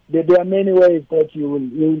 There are many ways that you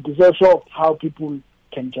will be so shocked how people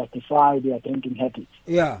can justify their drinking habits.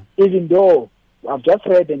 Yeah. Even though I've just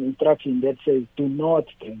read an instruction that says, do not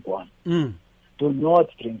drink wine. Do not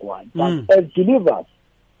drink wine. But as believers,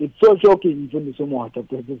 it's so shocking in some water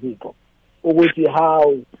to people. Or we see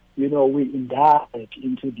how, we indulge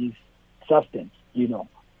into this substance,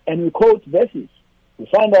 And we quote verses. We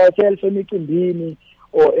find ourselves emicimbini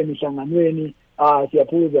or emihlanganweni,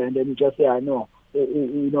 siyaphuza, and then we just say, I know,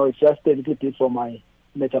 it's just a little bit for my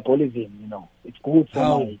metabolism, It's good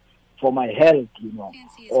for my health,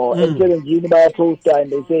 Or emsebenzini bayatoasta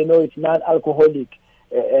and they say, no, it's non-alcoholic,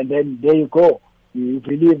 and then there you go. You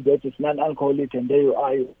believe that it's non-alcoholic, and there you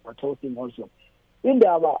are toasting also. In the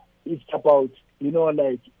other, it's about,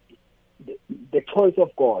 like the choice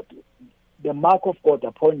of God, the mark of God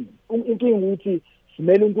upon you.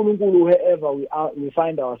 Smell uNkulunkulu wherever we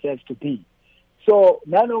find ourselves to be. So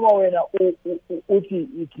nanoma wena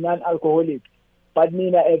it's non-alcoholic, but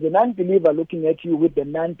mina as a non-believer looking at you with the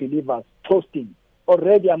non-believers toasting,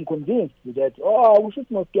 already I'm convinced that we should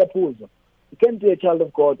not get pulled. You can be a child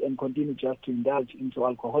of God and continue just to indulge into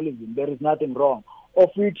alcoholism. There is nothing wrong, of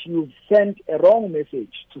which you've sent a wrong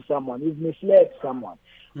message to someone, you've misled someone.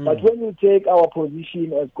 But when you take our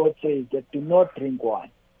position, as God says, that do not drink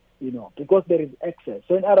wine, because there is excess.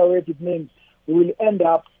 So in other words, it means we will end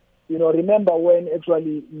up, remember when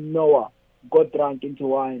actually Noah got drunk into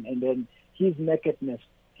wine, and then his nakedness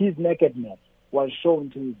was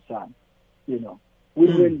shown to his son. We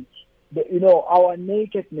will, our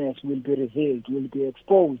nakedness will be revealed, will be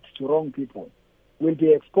exposed to wrong people, will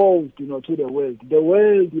be exposed, to the world. The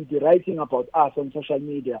world will be writing about us on social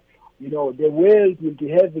media. The world will be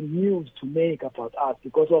having news to make about us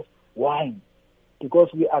because of wine.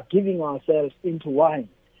 Because we are giving ourselves into wine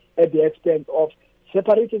at the extent of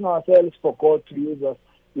separating ourselves for God to use us,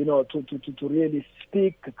 to really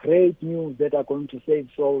speak great news that are going to save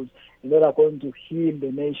souls, and that are going to heal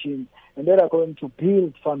the nation, and that are going to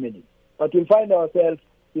build families. But we'll find ourselves,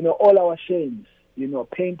 all our shames,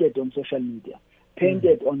 painted on social media,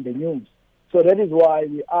 painted on the news. So that is why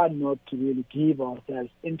we are not to really give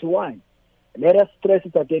ourselves into wine. Let us stress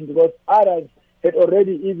it again, because others had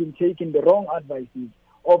already even taken the wrong advices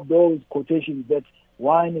of those quotations that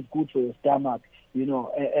wine is good for your stomach,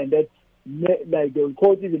 and that, like, they will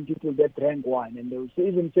quote even people that drank wine, and they will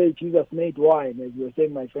even say Jesus made wine, as you were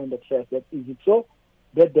saying, my friend, at first. That, is it so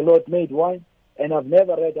that the Lord made wine? And I've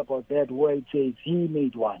never read about that where it says he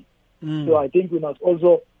made wine. So I think we must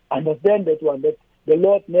also understand that one, that the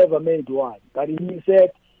Lord never made wine. But he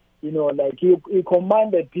said, like he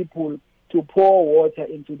commanded people to pour water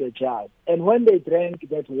into the jars. And when they drank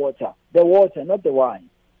that water, the water, not the wine,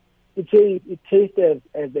 it says it tasted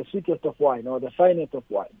as the sweetest of wine or the finest of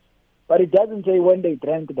wine. But it doesn't say when they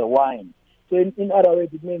drank the wine. So in other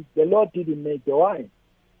words, it means the Lord didn't make the wine.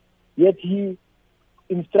 Yet he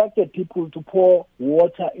instructed people to pour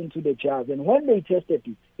water into the jars. And when they tasted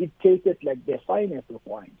it, it tasted like the finest of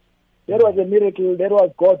wine. That was a miracle. That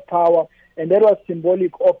was God's power. And that was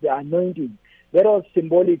symbolic of the anointing. That was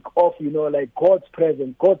symbolic of, like God's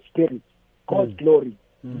presence, God's spirit, God's glory.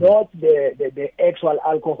 Not the actual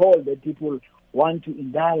alcohol that people want to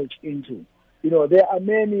indulge into. There are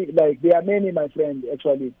many, my friend,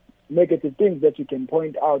 actually, negative things that you can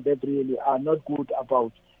point out that really are not good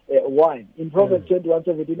about wine. In Proverbs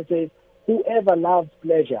 21:17 it says, whoever loves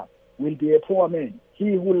pleasure will be a poor man.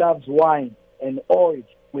 He who loves wine and oil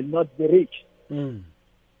will not be rich.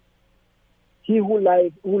 He who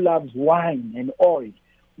loves wine and oil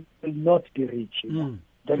will not be rich.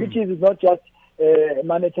 The riches is not just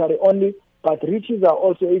monetary only, but riches are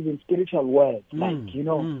also even spiritual words.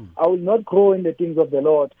 I will not grow in the things of the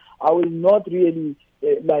Lord. I will not really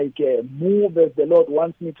move as the Lord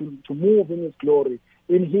wants me to move in His glory,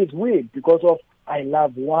 in His will, because of I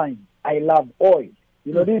love wine, I love oil.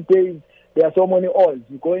 These days there are so many oils.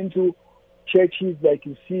 You go into churches, like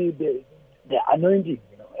you see the anointing.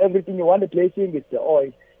 Everything you want a blessing is the oil.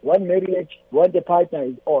 You want marriage, you want a partner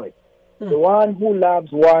is oil. The one who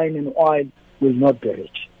loves wine and oil will not be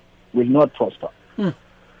rich, will not prosper.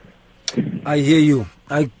 I hear you.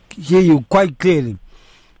 I hear you quite clearly.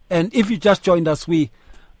 And if you just joined us, we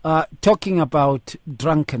are talking about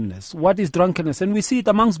drunkenness. What is drunkenness? And we see it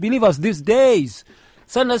amongst believers these days.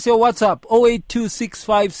 Send us your WhatsApp,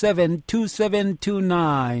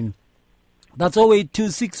 0826572729. That's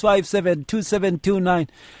 0826572729.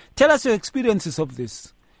 Tell us your experiences of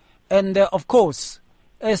this. And, of course,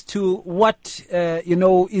 as to what,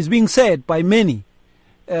 is being said by many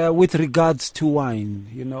with regards to wine,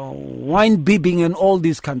 wine bibbing and all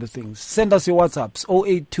these kind of things. Send us your WhatsApps,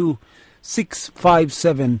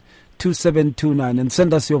 0826572729, and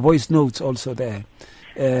send us your voice notes also there.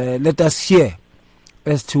 Let us hear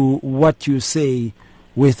as to what you say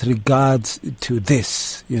with regards to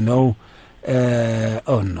this, oh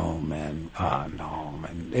no, man.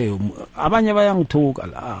 Abanye bayangithuka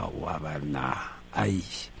lawo abana.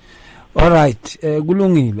 Ayi. All right,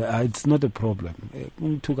 kulungile. It's not a problem.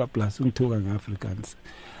 Ungithuka plus ungithuka ngAfrikaans.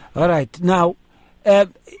 All right. Now,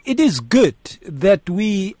 it is good that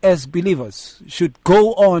we as believers should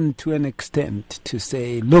go on to an extent to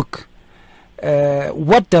say, look,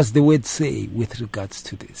 what does the word say with regards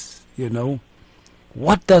to this?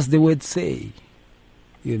 What does the word say?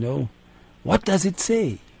 What does it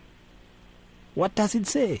say? What does it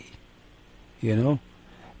say?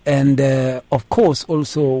 And of course,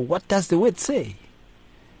 also, what does the word say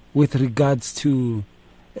with regards to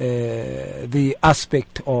the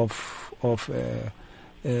aspect of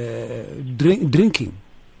drinking?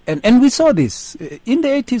 And we saw this in the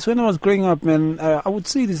 80s when I was growing up, man. I would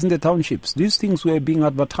see this in the townships. These things were being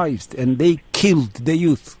advertised, and they killed the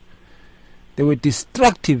youth. They were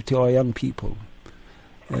destructive to our young people.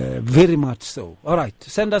 Very much so. All right.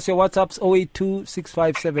 Send us your WhatsApps,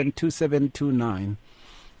 0826572729.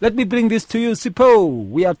 Let me bring this to you. Sipo,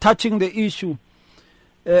 we are touching the issue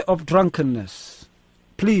of drunkenness.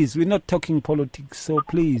 Please, we're not talking politics, so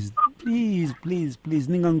please,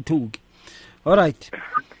 ningang tugi. All right.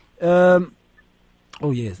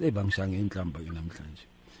 Oh yes,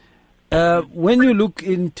 when you look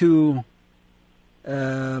into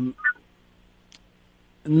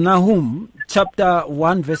Nahum chapter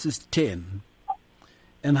 1 verses 10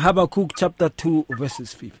 and Habakkuk chapter 2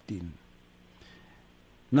 verses 15.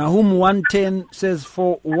 Nahum 1:10 says,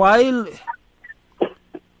 for while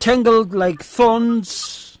tangled like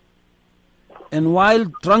thorns and while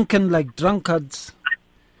drunken like drunkards,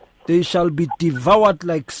 they shall be devoured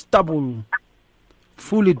like stubble,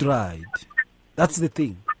 fully dried. That's the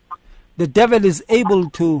thing. The devil is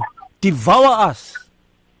able to devour us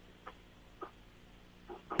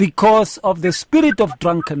because of the spirit of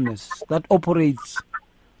drunkenness that operates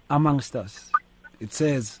amongst us. It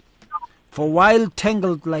says, for while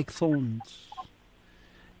tangled like thorns,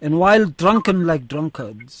 and while drunken like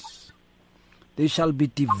drunkards, they shall be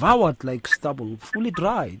devoured like stubble, fully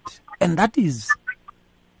dried. And that is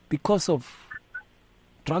because of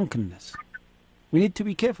drunkenness. We need to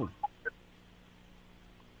be careful.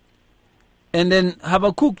 And then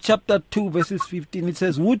Habakkuk chapter 2 verses 15, it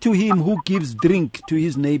says, "Woe to him who gives drink to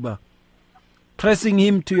his neighbor, pressing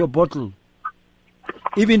him to your bottle,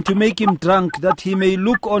 even to make him drunk, that he may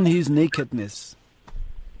look on his nakedness."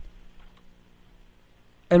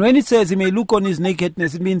 And when it says he may look on his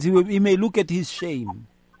nakedness, it means he may look at his shame.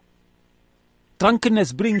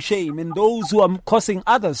 Drunkenness brings shame, and those who are causing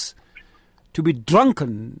others to be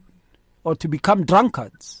drunken or to become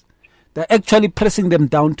drunkards, they're actually pressing them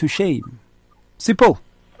down to shame. Sipo.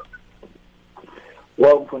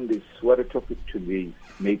 Well, from this, what a topic today.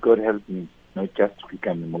 May God help me not just to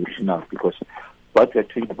become emotional, because what we're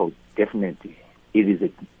talking about, definitely, it is a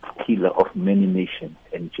killer of many nations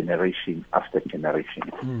and generation after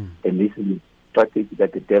generation. And this is a strategy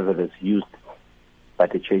that the devil has used,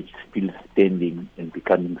 but the church is still standing and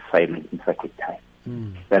becoming silent in such a time.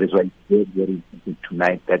 That is why it's very, very important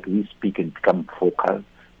tonight that we speak and become focal,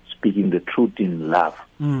 speaking the truth in love.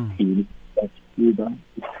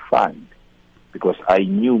 It's fun, because I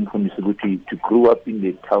knew from to grow up in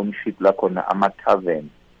the township like on a tavern,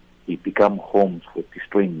 it become homes for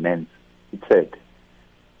destroying men. It said,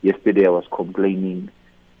 yesterday I was complaining,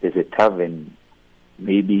 there's a tavern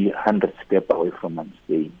maybe 100 steps away from my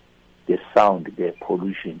staying. The sound, the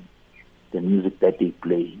pollution, the music that they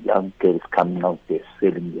play, young girls coming out there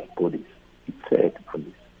selling their bodies. It's sad for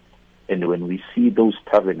this. And when we see those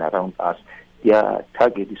taverns around us, their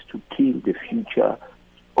target is to kill the future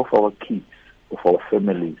of our kids, of our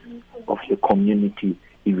families, of the community,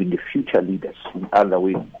 even the future leaders. In other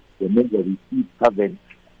ways, whenever we see taverns,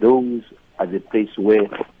 those are the place where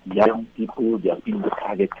young people, they are being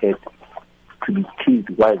targeted to be killed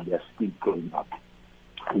while they are still growing up.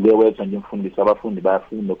 There were some abafundi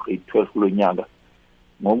bayafunda grade 12 kulo nyanga.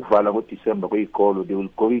 Ngokuvala ngoDecember kweyikolo, they will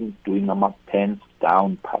go in doing pens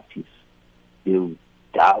down parties. They will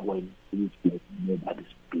dabble in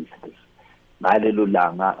nobody's business. Ngalelo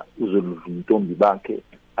langa uzoluza umntombi bakhe,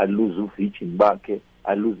 aluze uvirgin bakhe,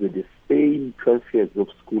 aluze the same 12 years of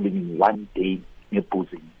schooling in one day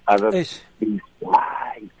ngebhuzing. Others is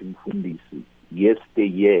wise imfundisi.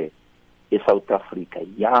 Yesterday in South Africa,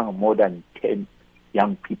 more than 10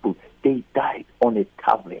 young people, they died on a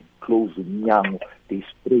tavern close to Nyango. They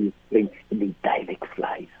spray and they die like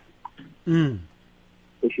flies.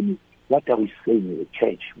 What are we saying in the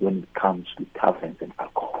church when it comes to taverns and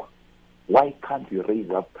alcohol? Why can't we raise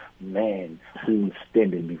up men who will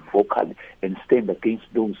stand and be vocal and stand against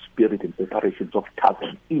those spirit and preparations of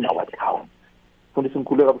taverns in our town? For this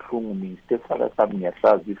means stepfather family,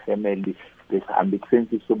 family, there's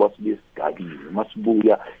ambiguity so much this guy must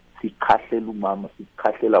be sikhahlela umama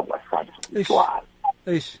sikhahlela kwasana utshwala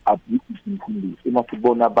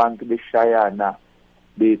imakubona abantu beshayana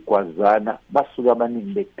bekwazana basuka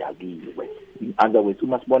abaningi bedakiwe. In other words,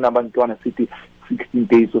 uma sibona abantwana sithi 16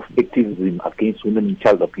 days of activism against women and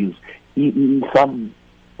child abuse, in some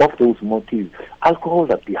of those motives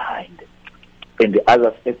alcohol are behind, and the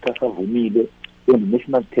other sectors are vumile on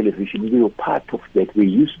national television. We were part of that. We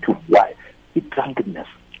used to why the drunkenness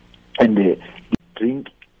and drink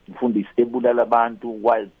mfundisi ebulala abantu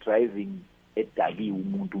while driving edaki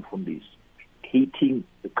umuntu mfundisi, hitting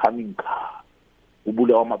the coming car,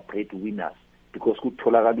 ubulawa ama-breadwinners because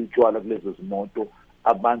kutholakala utshwala kulezo zimoto,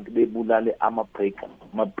 abantu bebulale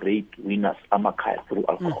ama-breadwinners amakhaya through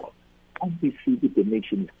alcohol. And we see that the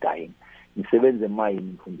nation is dying. Nisebenze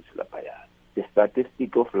mayini mfundisi laphaya. The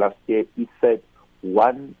statistic of last year, it said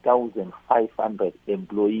 1,500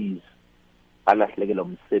 employees alahlekela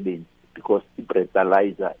umsebenzi because the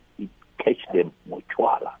breathalyzer, it catch them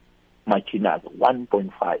mochwala. Machinas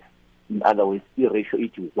 1.5. In other words, the ratio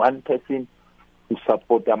is one person to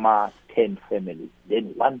support 10 families,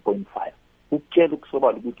 then 1.5. Ukutshela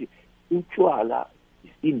ukusobala ukuthi uchwala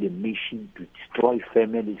is in the mission to destroy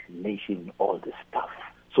families, nation, all the stuff.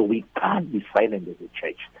 So we can't be silent as a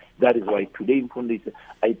church. That is why today,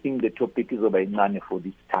 I think the topic is about none for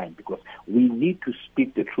this time, because we need to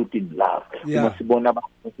speak the truth in love. Yeah.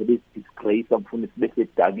 Disgrace,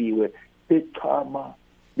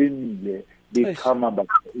 they come about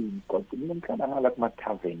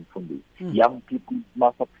young people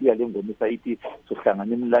must appear in the society so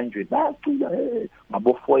hanging language.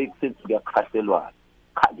 About 4 exits we are castelwa.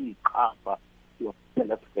 Kali Kapa, you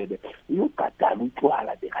got that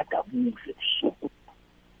mutuala, they had a move.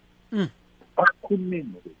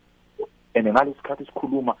 And in Alice Curtis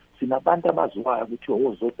Kuluma, Sinabanda Mazwa, which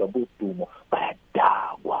was Zota Butumo,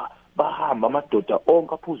 Badawa, Baha, Mama Tota,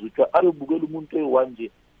 Onka Puzuka, Arabugelu Munte Wanji,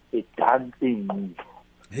 a dancing move.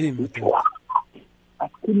 I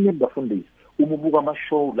couldn't remember from this. umubuka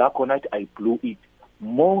ama-show la khona athi I blew it,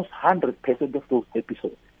 most 100% of those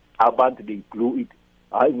episodes abantu they blew it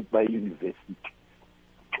hayi by university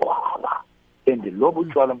utshwala. And the lobo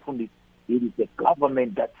utshwala mfundisi, it is the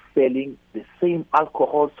government that's selling the same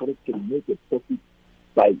alcohol so it can make a profit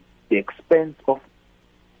by the expense of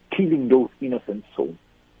killing those innocent souls.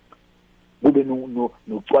 Kube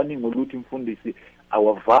nocwaningo oluthi mfundisi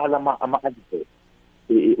awavala ama-adverts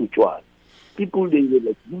utshwala. People they were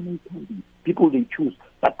like, no, people they choose,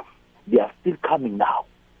 but they are still coming now.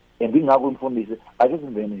 And ingakho mfundisi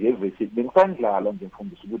akuzimveni nje everything bengisandlala nje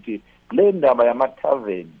mfundisi ukuthi le ndaba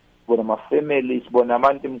yama-tavern bona ama-families bona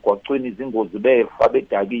abantu emgwaqweni izingozi befa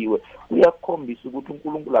bedakiwe uyakhombisa ukuthi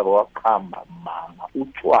uNkulunkulu akawaqhamba mama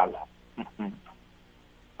utshwala.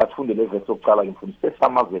 Asifunde le verse yokuqala ke mfundisi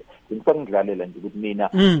sesamave ngisangidlalela nje ukuthi mina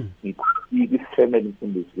ngikwi-family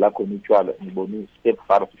mfundisi lakho utshwala ngibona i-step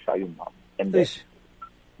father ushaya umama. And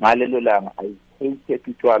ngalelo langa I hated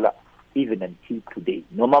utshwala even until today.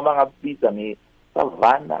 Noma bangabiza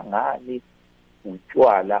ngesavana ngani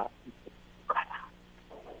utshwala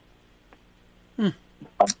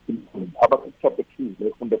chapter 2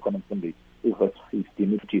 lefunde khona mfundisi verse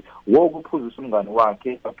 15 uthi wokuphuzisa umngane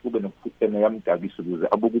wakhe aqhube nokufuthena yamdakisa ukuze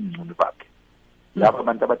abuke ubungcunu bakhe. Lapho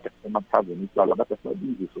abantu abadala emaphazeni utshwala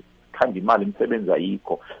basabizo khanda imali imisebenzi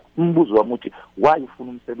ayikho. Umbuzo wami uthi why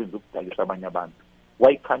ufuna umsebenzi ukudalisa abanye abantu?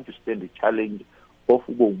 Why can't you stand the challenge of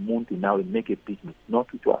ube umuntu now and make a business, not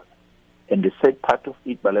utshwala? And the sad part of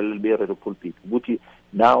it balaleli be pulpit ukuthi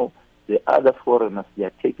now the other foreigners, they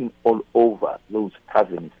are taking all over those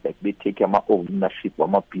taverns, like they take our ownership,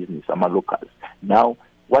 our business, our locals. Now,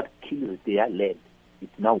 what kills their land is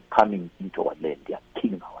now coming into our land. They are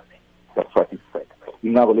killing our land. That's what it said.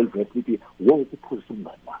 Ingakho leli verse lithi wokuphuzisa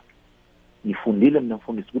umngane wakhe. Ngifundile mina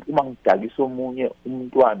mfundisi ukuthi uma ngidakisa omunye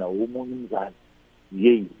umntwana womunye umzali,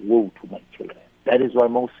 yey woe to my children. That is why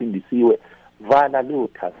mawusindisiwe vala leyo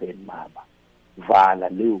tavern mama, vala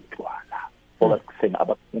leyo twala. Ngoba kusena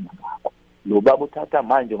abakhona ngakho lo baba uthatha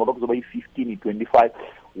manje ngoba kuzoba yi15 25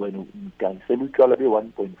 wena udayisela utshwala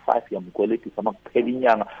be1.5 yamkwelethi samakuphela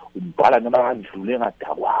inyanga umbhala noma kanjule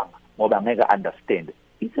engadakwanga ngoba ngeke understand.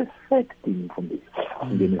 It's a sad thing mfundisi.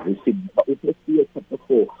 Then verse uPeter chapter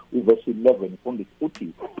 4 verse 11 mfundisi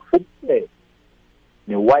uthi uphe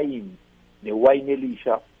newayini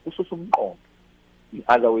elisha ususa umqondo. In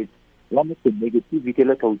other words, one of the negativity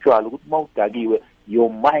letha utshwala ukuthi mawudakiwe your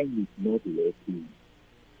mind is not working.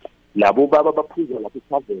 Labo baba baphuza lapha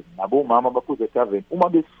eTavern, labo mama baphuza eTavern, uma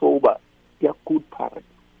besober they are good parents,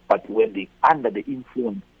 but when they under the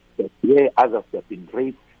influence, that's where others have been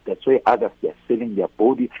raped, that's where others they are selling their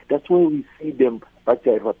body, that's where we see them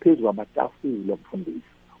bajayiva phezulu kwamatafula mfundisi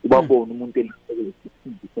ubabona umuntu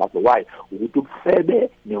elisebenza why ukuthi ubufebe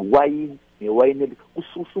newayini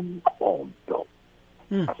kususa umqondo.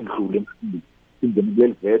 Asindlule mfundisi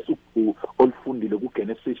in verse olufundile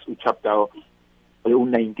kuGenesis chapter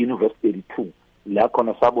 19 verse 32 la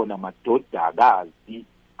khona sabona amadodakazi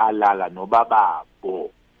alala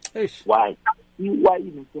nobababo. Why?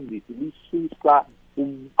 Iwayini mfundisi lisusa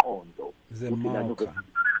umqondo.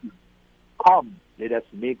 Come, let us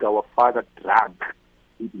make our father drunk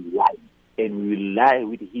with wine, and we will lie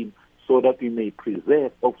with him so that we may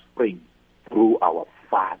preserve offspring through our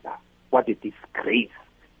father. What a disgrace.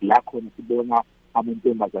 La khona sibona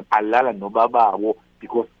amantombazana alala nobababo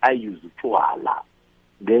because I use utshwala.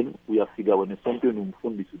 Then uyafika wena esontweni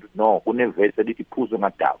umfundisi no kuneverse elithi phuzo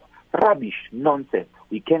ngadaba. Rubbish, nonsense.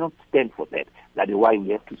 We cannot stand for that. That is why we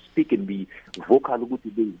have to speak and be vocal ukuthi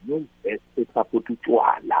there is no verse support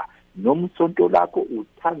utshwala. Nomsonto lakho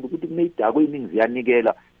uthanda ukuthi kuneyidako eningi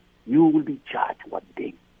ziyanikela, you will be judged one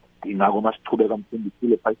day. Ingakho masichubeka mfundisi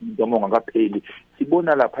le phakathi umuntu amongakapheli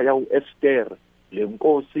sibona lapha ya uEsther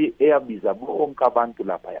lenkosi eyabiza bonke abantu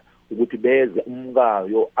lapha ukuthi beze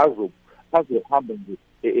umkayo azohamba nje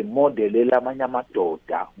emodelela amanye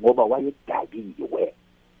amadoda ngoba wayedakiwe.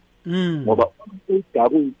 Ngoba udaka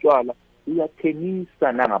utshwala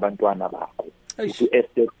uyathenisa nangabantwana bakho.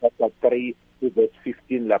 uEsther chapter 3 verse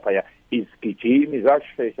 15 lapha izigijimi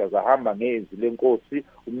zashesha zahamba ngezi lenkosi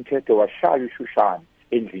umthetho washaya uShushani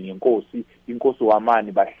endlini yenkosi. Inkosi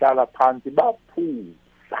wamani bahlala phansi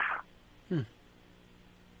baphuza.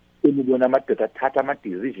 Ubona amadoda athatha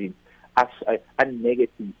ama-decision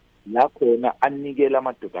negative la khona anikela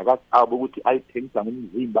amadoda abo ukuthi ayithengisa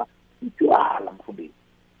ngomzimba utshwala mfundisi.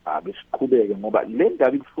 Besiqhubeke ngoba le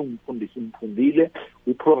ndaba ibuhlungu mfundisi umfundile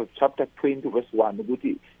uProverbs chapter 20 verse 1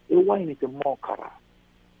 ukuthi iwine is a mockery.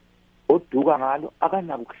 Oduka ngalo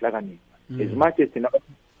akanabo ukuhlakanipha. As much as thina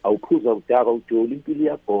awuphuza udaka ujola impilo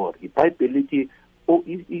iyabhora. iBhayibheli lithi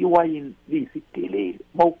iwayini liyisideleli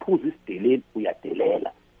mawuphuza isideleli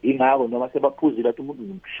uyadelela ingako noma sebaphuzile athi umuntu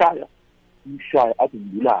umshaya athi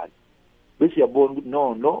ngibulala bese uyabona ukuthi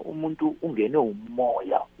no umuntu ungene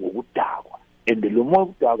umoya wokudakwa and lo moya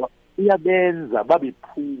wokudakwa uyabenza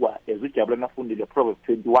babephuwa ezujabulana afundile Proverbs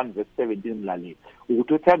 21 verse 17 mlaleli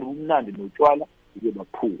ukuthi uthanda ubumnandi notshwala ube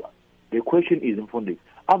baphuwa. The question is mfundisi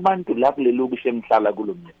abantu lapho lelokushe emhlala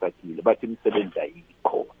kulo mnyasathile bathi imisebenzi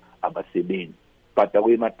ayikho abasebenzi but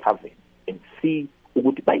akwema-tavern and see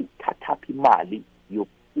ukuthi bayithathaphi imali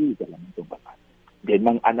yokuphuza lamantombazane. Then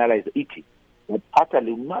mangi-analyze ithi bathatha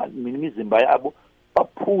le mali imizimba yabo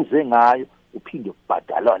baphuze ngayo uphinde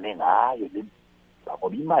ubhadalwane ngayo le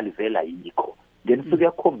ngoba imali vele ayikho. Then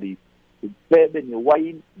sekuyakhombisa ubebe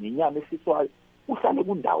newayini nenyama esiswayo uhlale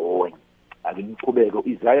kundawonye. Ake ngiqhubeke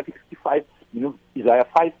Isaiah 55 Isaiah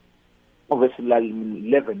 5 verse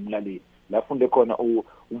 11 mlaleli lafunde khona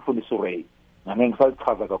umfundisi uRay ngame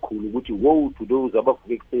ngisachaza kakhulu ukuthi woe to those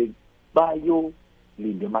abavuka ekuseni bayo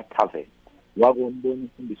linde ema-tavern. Wakombona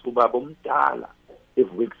umfundisi ubaba omdala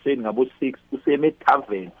evuka ekuseni ngabo 6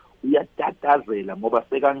 useme-tavern uyatatazela ngoba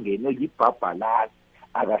sekangene libhabhalazi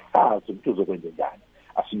akasazi ukuthi uzokwenza njani.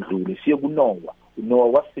 Asindlule siye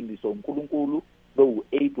kuNoah wasindiswa uNkulunkulu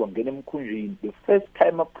bewu-8 wangena emkhunjini. The first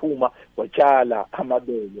time aphuma watshala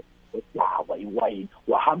amabele wadakwa iwayini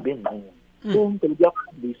wahamba engqini. Konke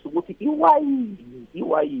kuyakhombisa ukuthi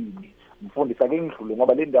iwayini mfundisi ake ngidlule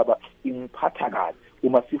ngoba le ndaba ingiphatha kahle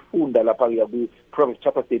uma sifunda lapha kuya ku Proverbs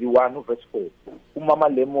chapter 31 verse 4 umama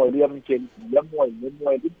lemoya uyamtshela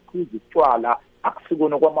lemoya liphuza utshwala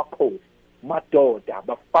akusikona kwamakhosi madoda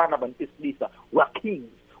bafana abantu besilisa we are kings,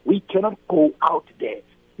 we cannot go out there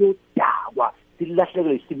siyodakwa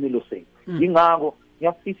silahlekele isimilo sethu. Ingakho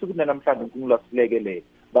ngiyafisa ukuthi namhlanje uNkulunkulu asilekelele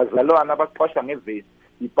bazalwana abaxhasha ngevesi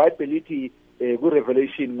iBhayibheli lithi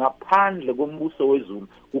ku-Revelation ngaphandle kombuso wezulu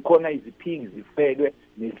kukhona iziphingi zifedwe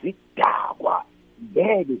nezidakwa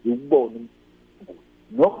ngeke zikubone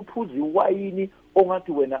nokuphuza iwayini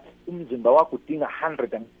ongathi wena umzimba wakho udinga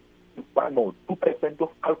 2%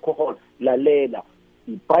 of alcohol. Lalela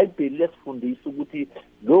iBhayibheli lesifundisa ukuthi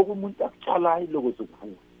lokhu umuntu akutshalayo lokho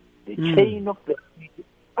zokuvuna. The chain of the seed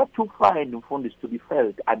are too fine mfundisi to be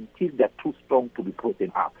felt until they're too strong to be broken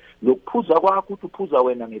up. Lokuphuza kwakho uthi uphuza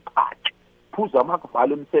wena ngephathi phuza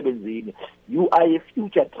amakuvalo emsebenzini. You are a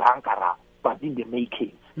future drunkard but in the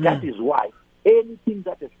making. That is why anything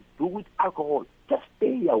that has to do with alcohol, just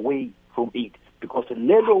stay away from it because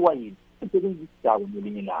lelo wayini isebenzisayo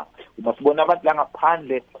ngelinye ilanga. Umasibona abantu la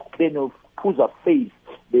ngaphandle benophuza face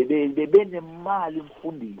benemali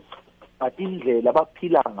mfundisi but indlela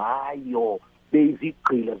abaphila ngayo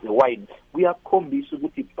bezigqila zewayini kuyakhombisa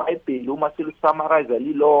ukuthi iBhayibheli uma silisummarize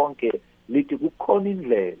lilonke lithi kukhona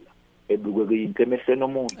indlela ebukeke into emehlweni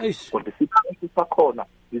omuntu kodwa sisakhona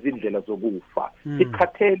izindlela zokufa.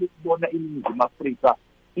 Sikhathele ukubona iNingizimu Afrika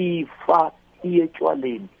ifa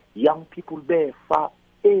iyetshwaleni, young people befa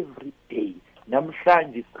every day.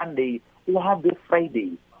 Namhlanje Sunday uhambe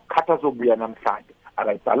Friday khatha zobuya namhlanje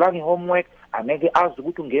akayibhalanga homework angeke azi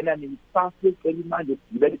ukuthi ungena nemfasi ecela imali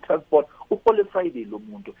yokugibela transport uphole Friday lo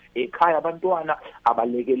muntu ekhaya abantwana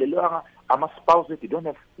abalekelelwanga ama-spouse they don't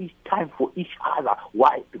have each time for each other.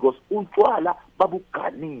 Why? Because utshwala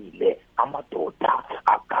babuganile, amadoda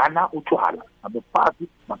agana utshwala, abafazi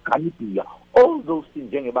bagana ibhiya. All those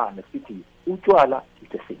things njengebane sithi utshwala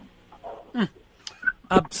is a sin.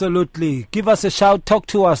 Absolutely. Give us a shout. Talk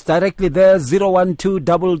to us directly there.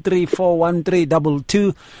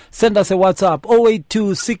 012-334-1322. Send us a WhatsApp.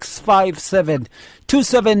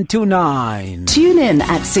 082-657-2729. Tune in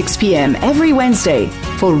at 6 p.m. every Wednesday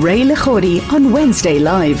for Ray Lechori on Wednesday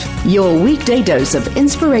Live. Your weekday dose of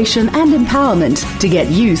inspiration and empowerment to get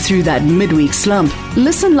you through that midweek slump.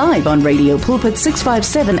 Listen live on Radio Pulpit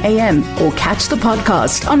 657 AM or catch the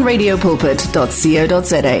podcast on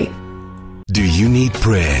radiopulpit.co.za. Do you need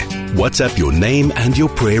prayer? WhatsApp your name and your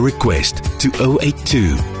prayer request to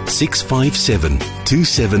 082 657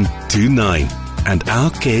 2729 and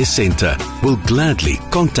our care center will gladly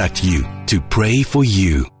contact you to pray for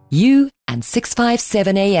you. You and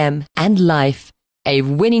 657 AM and life, a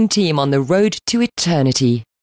winning team on the road to eternity.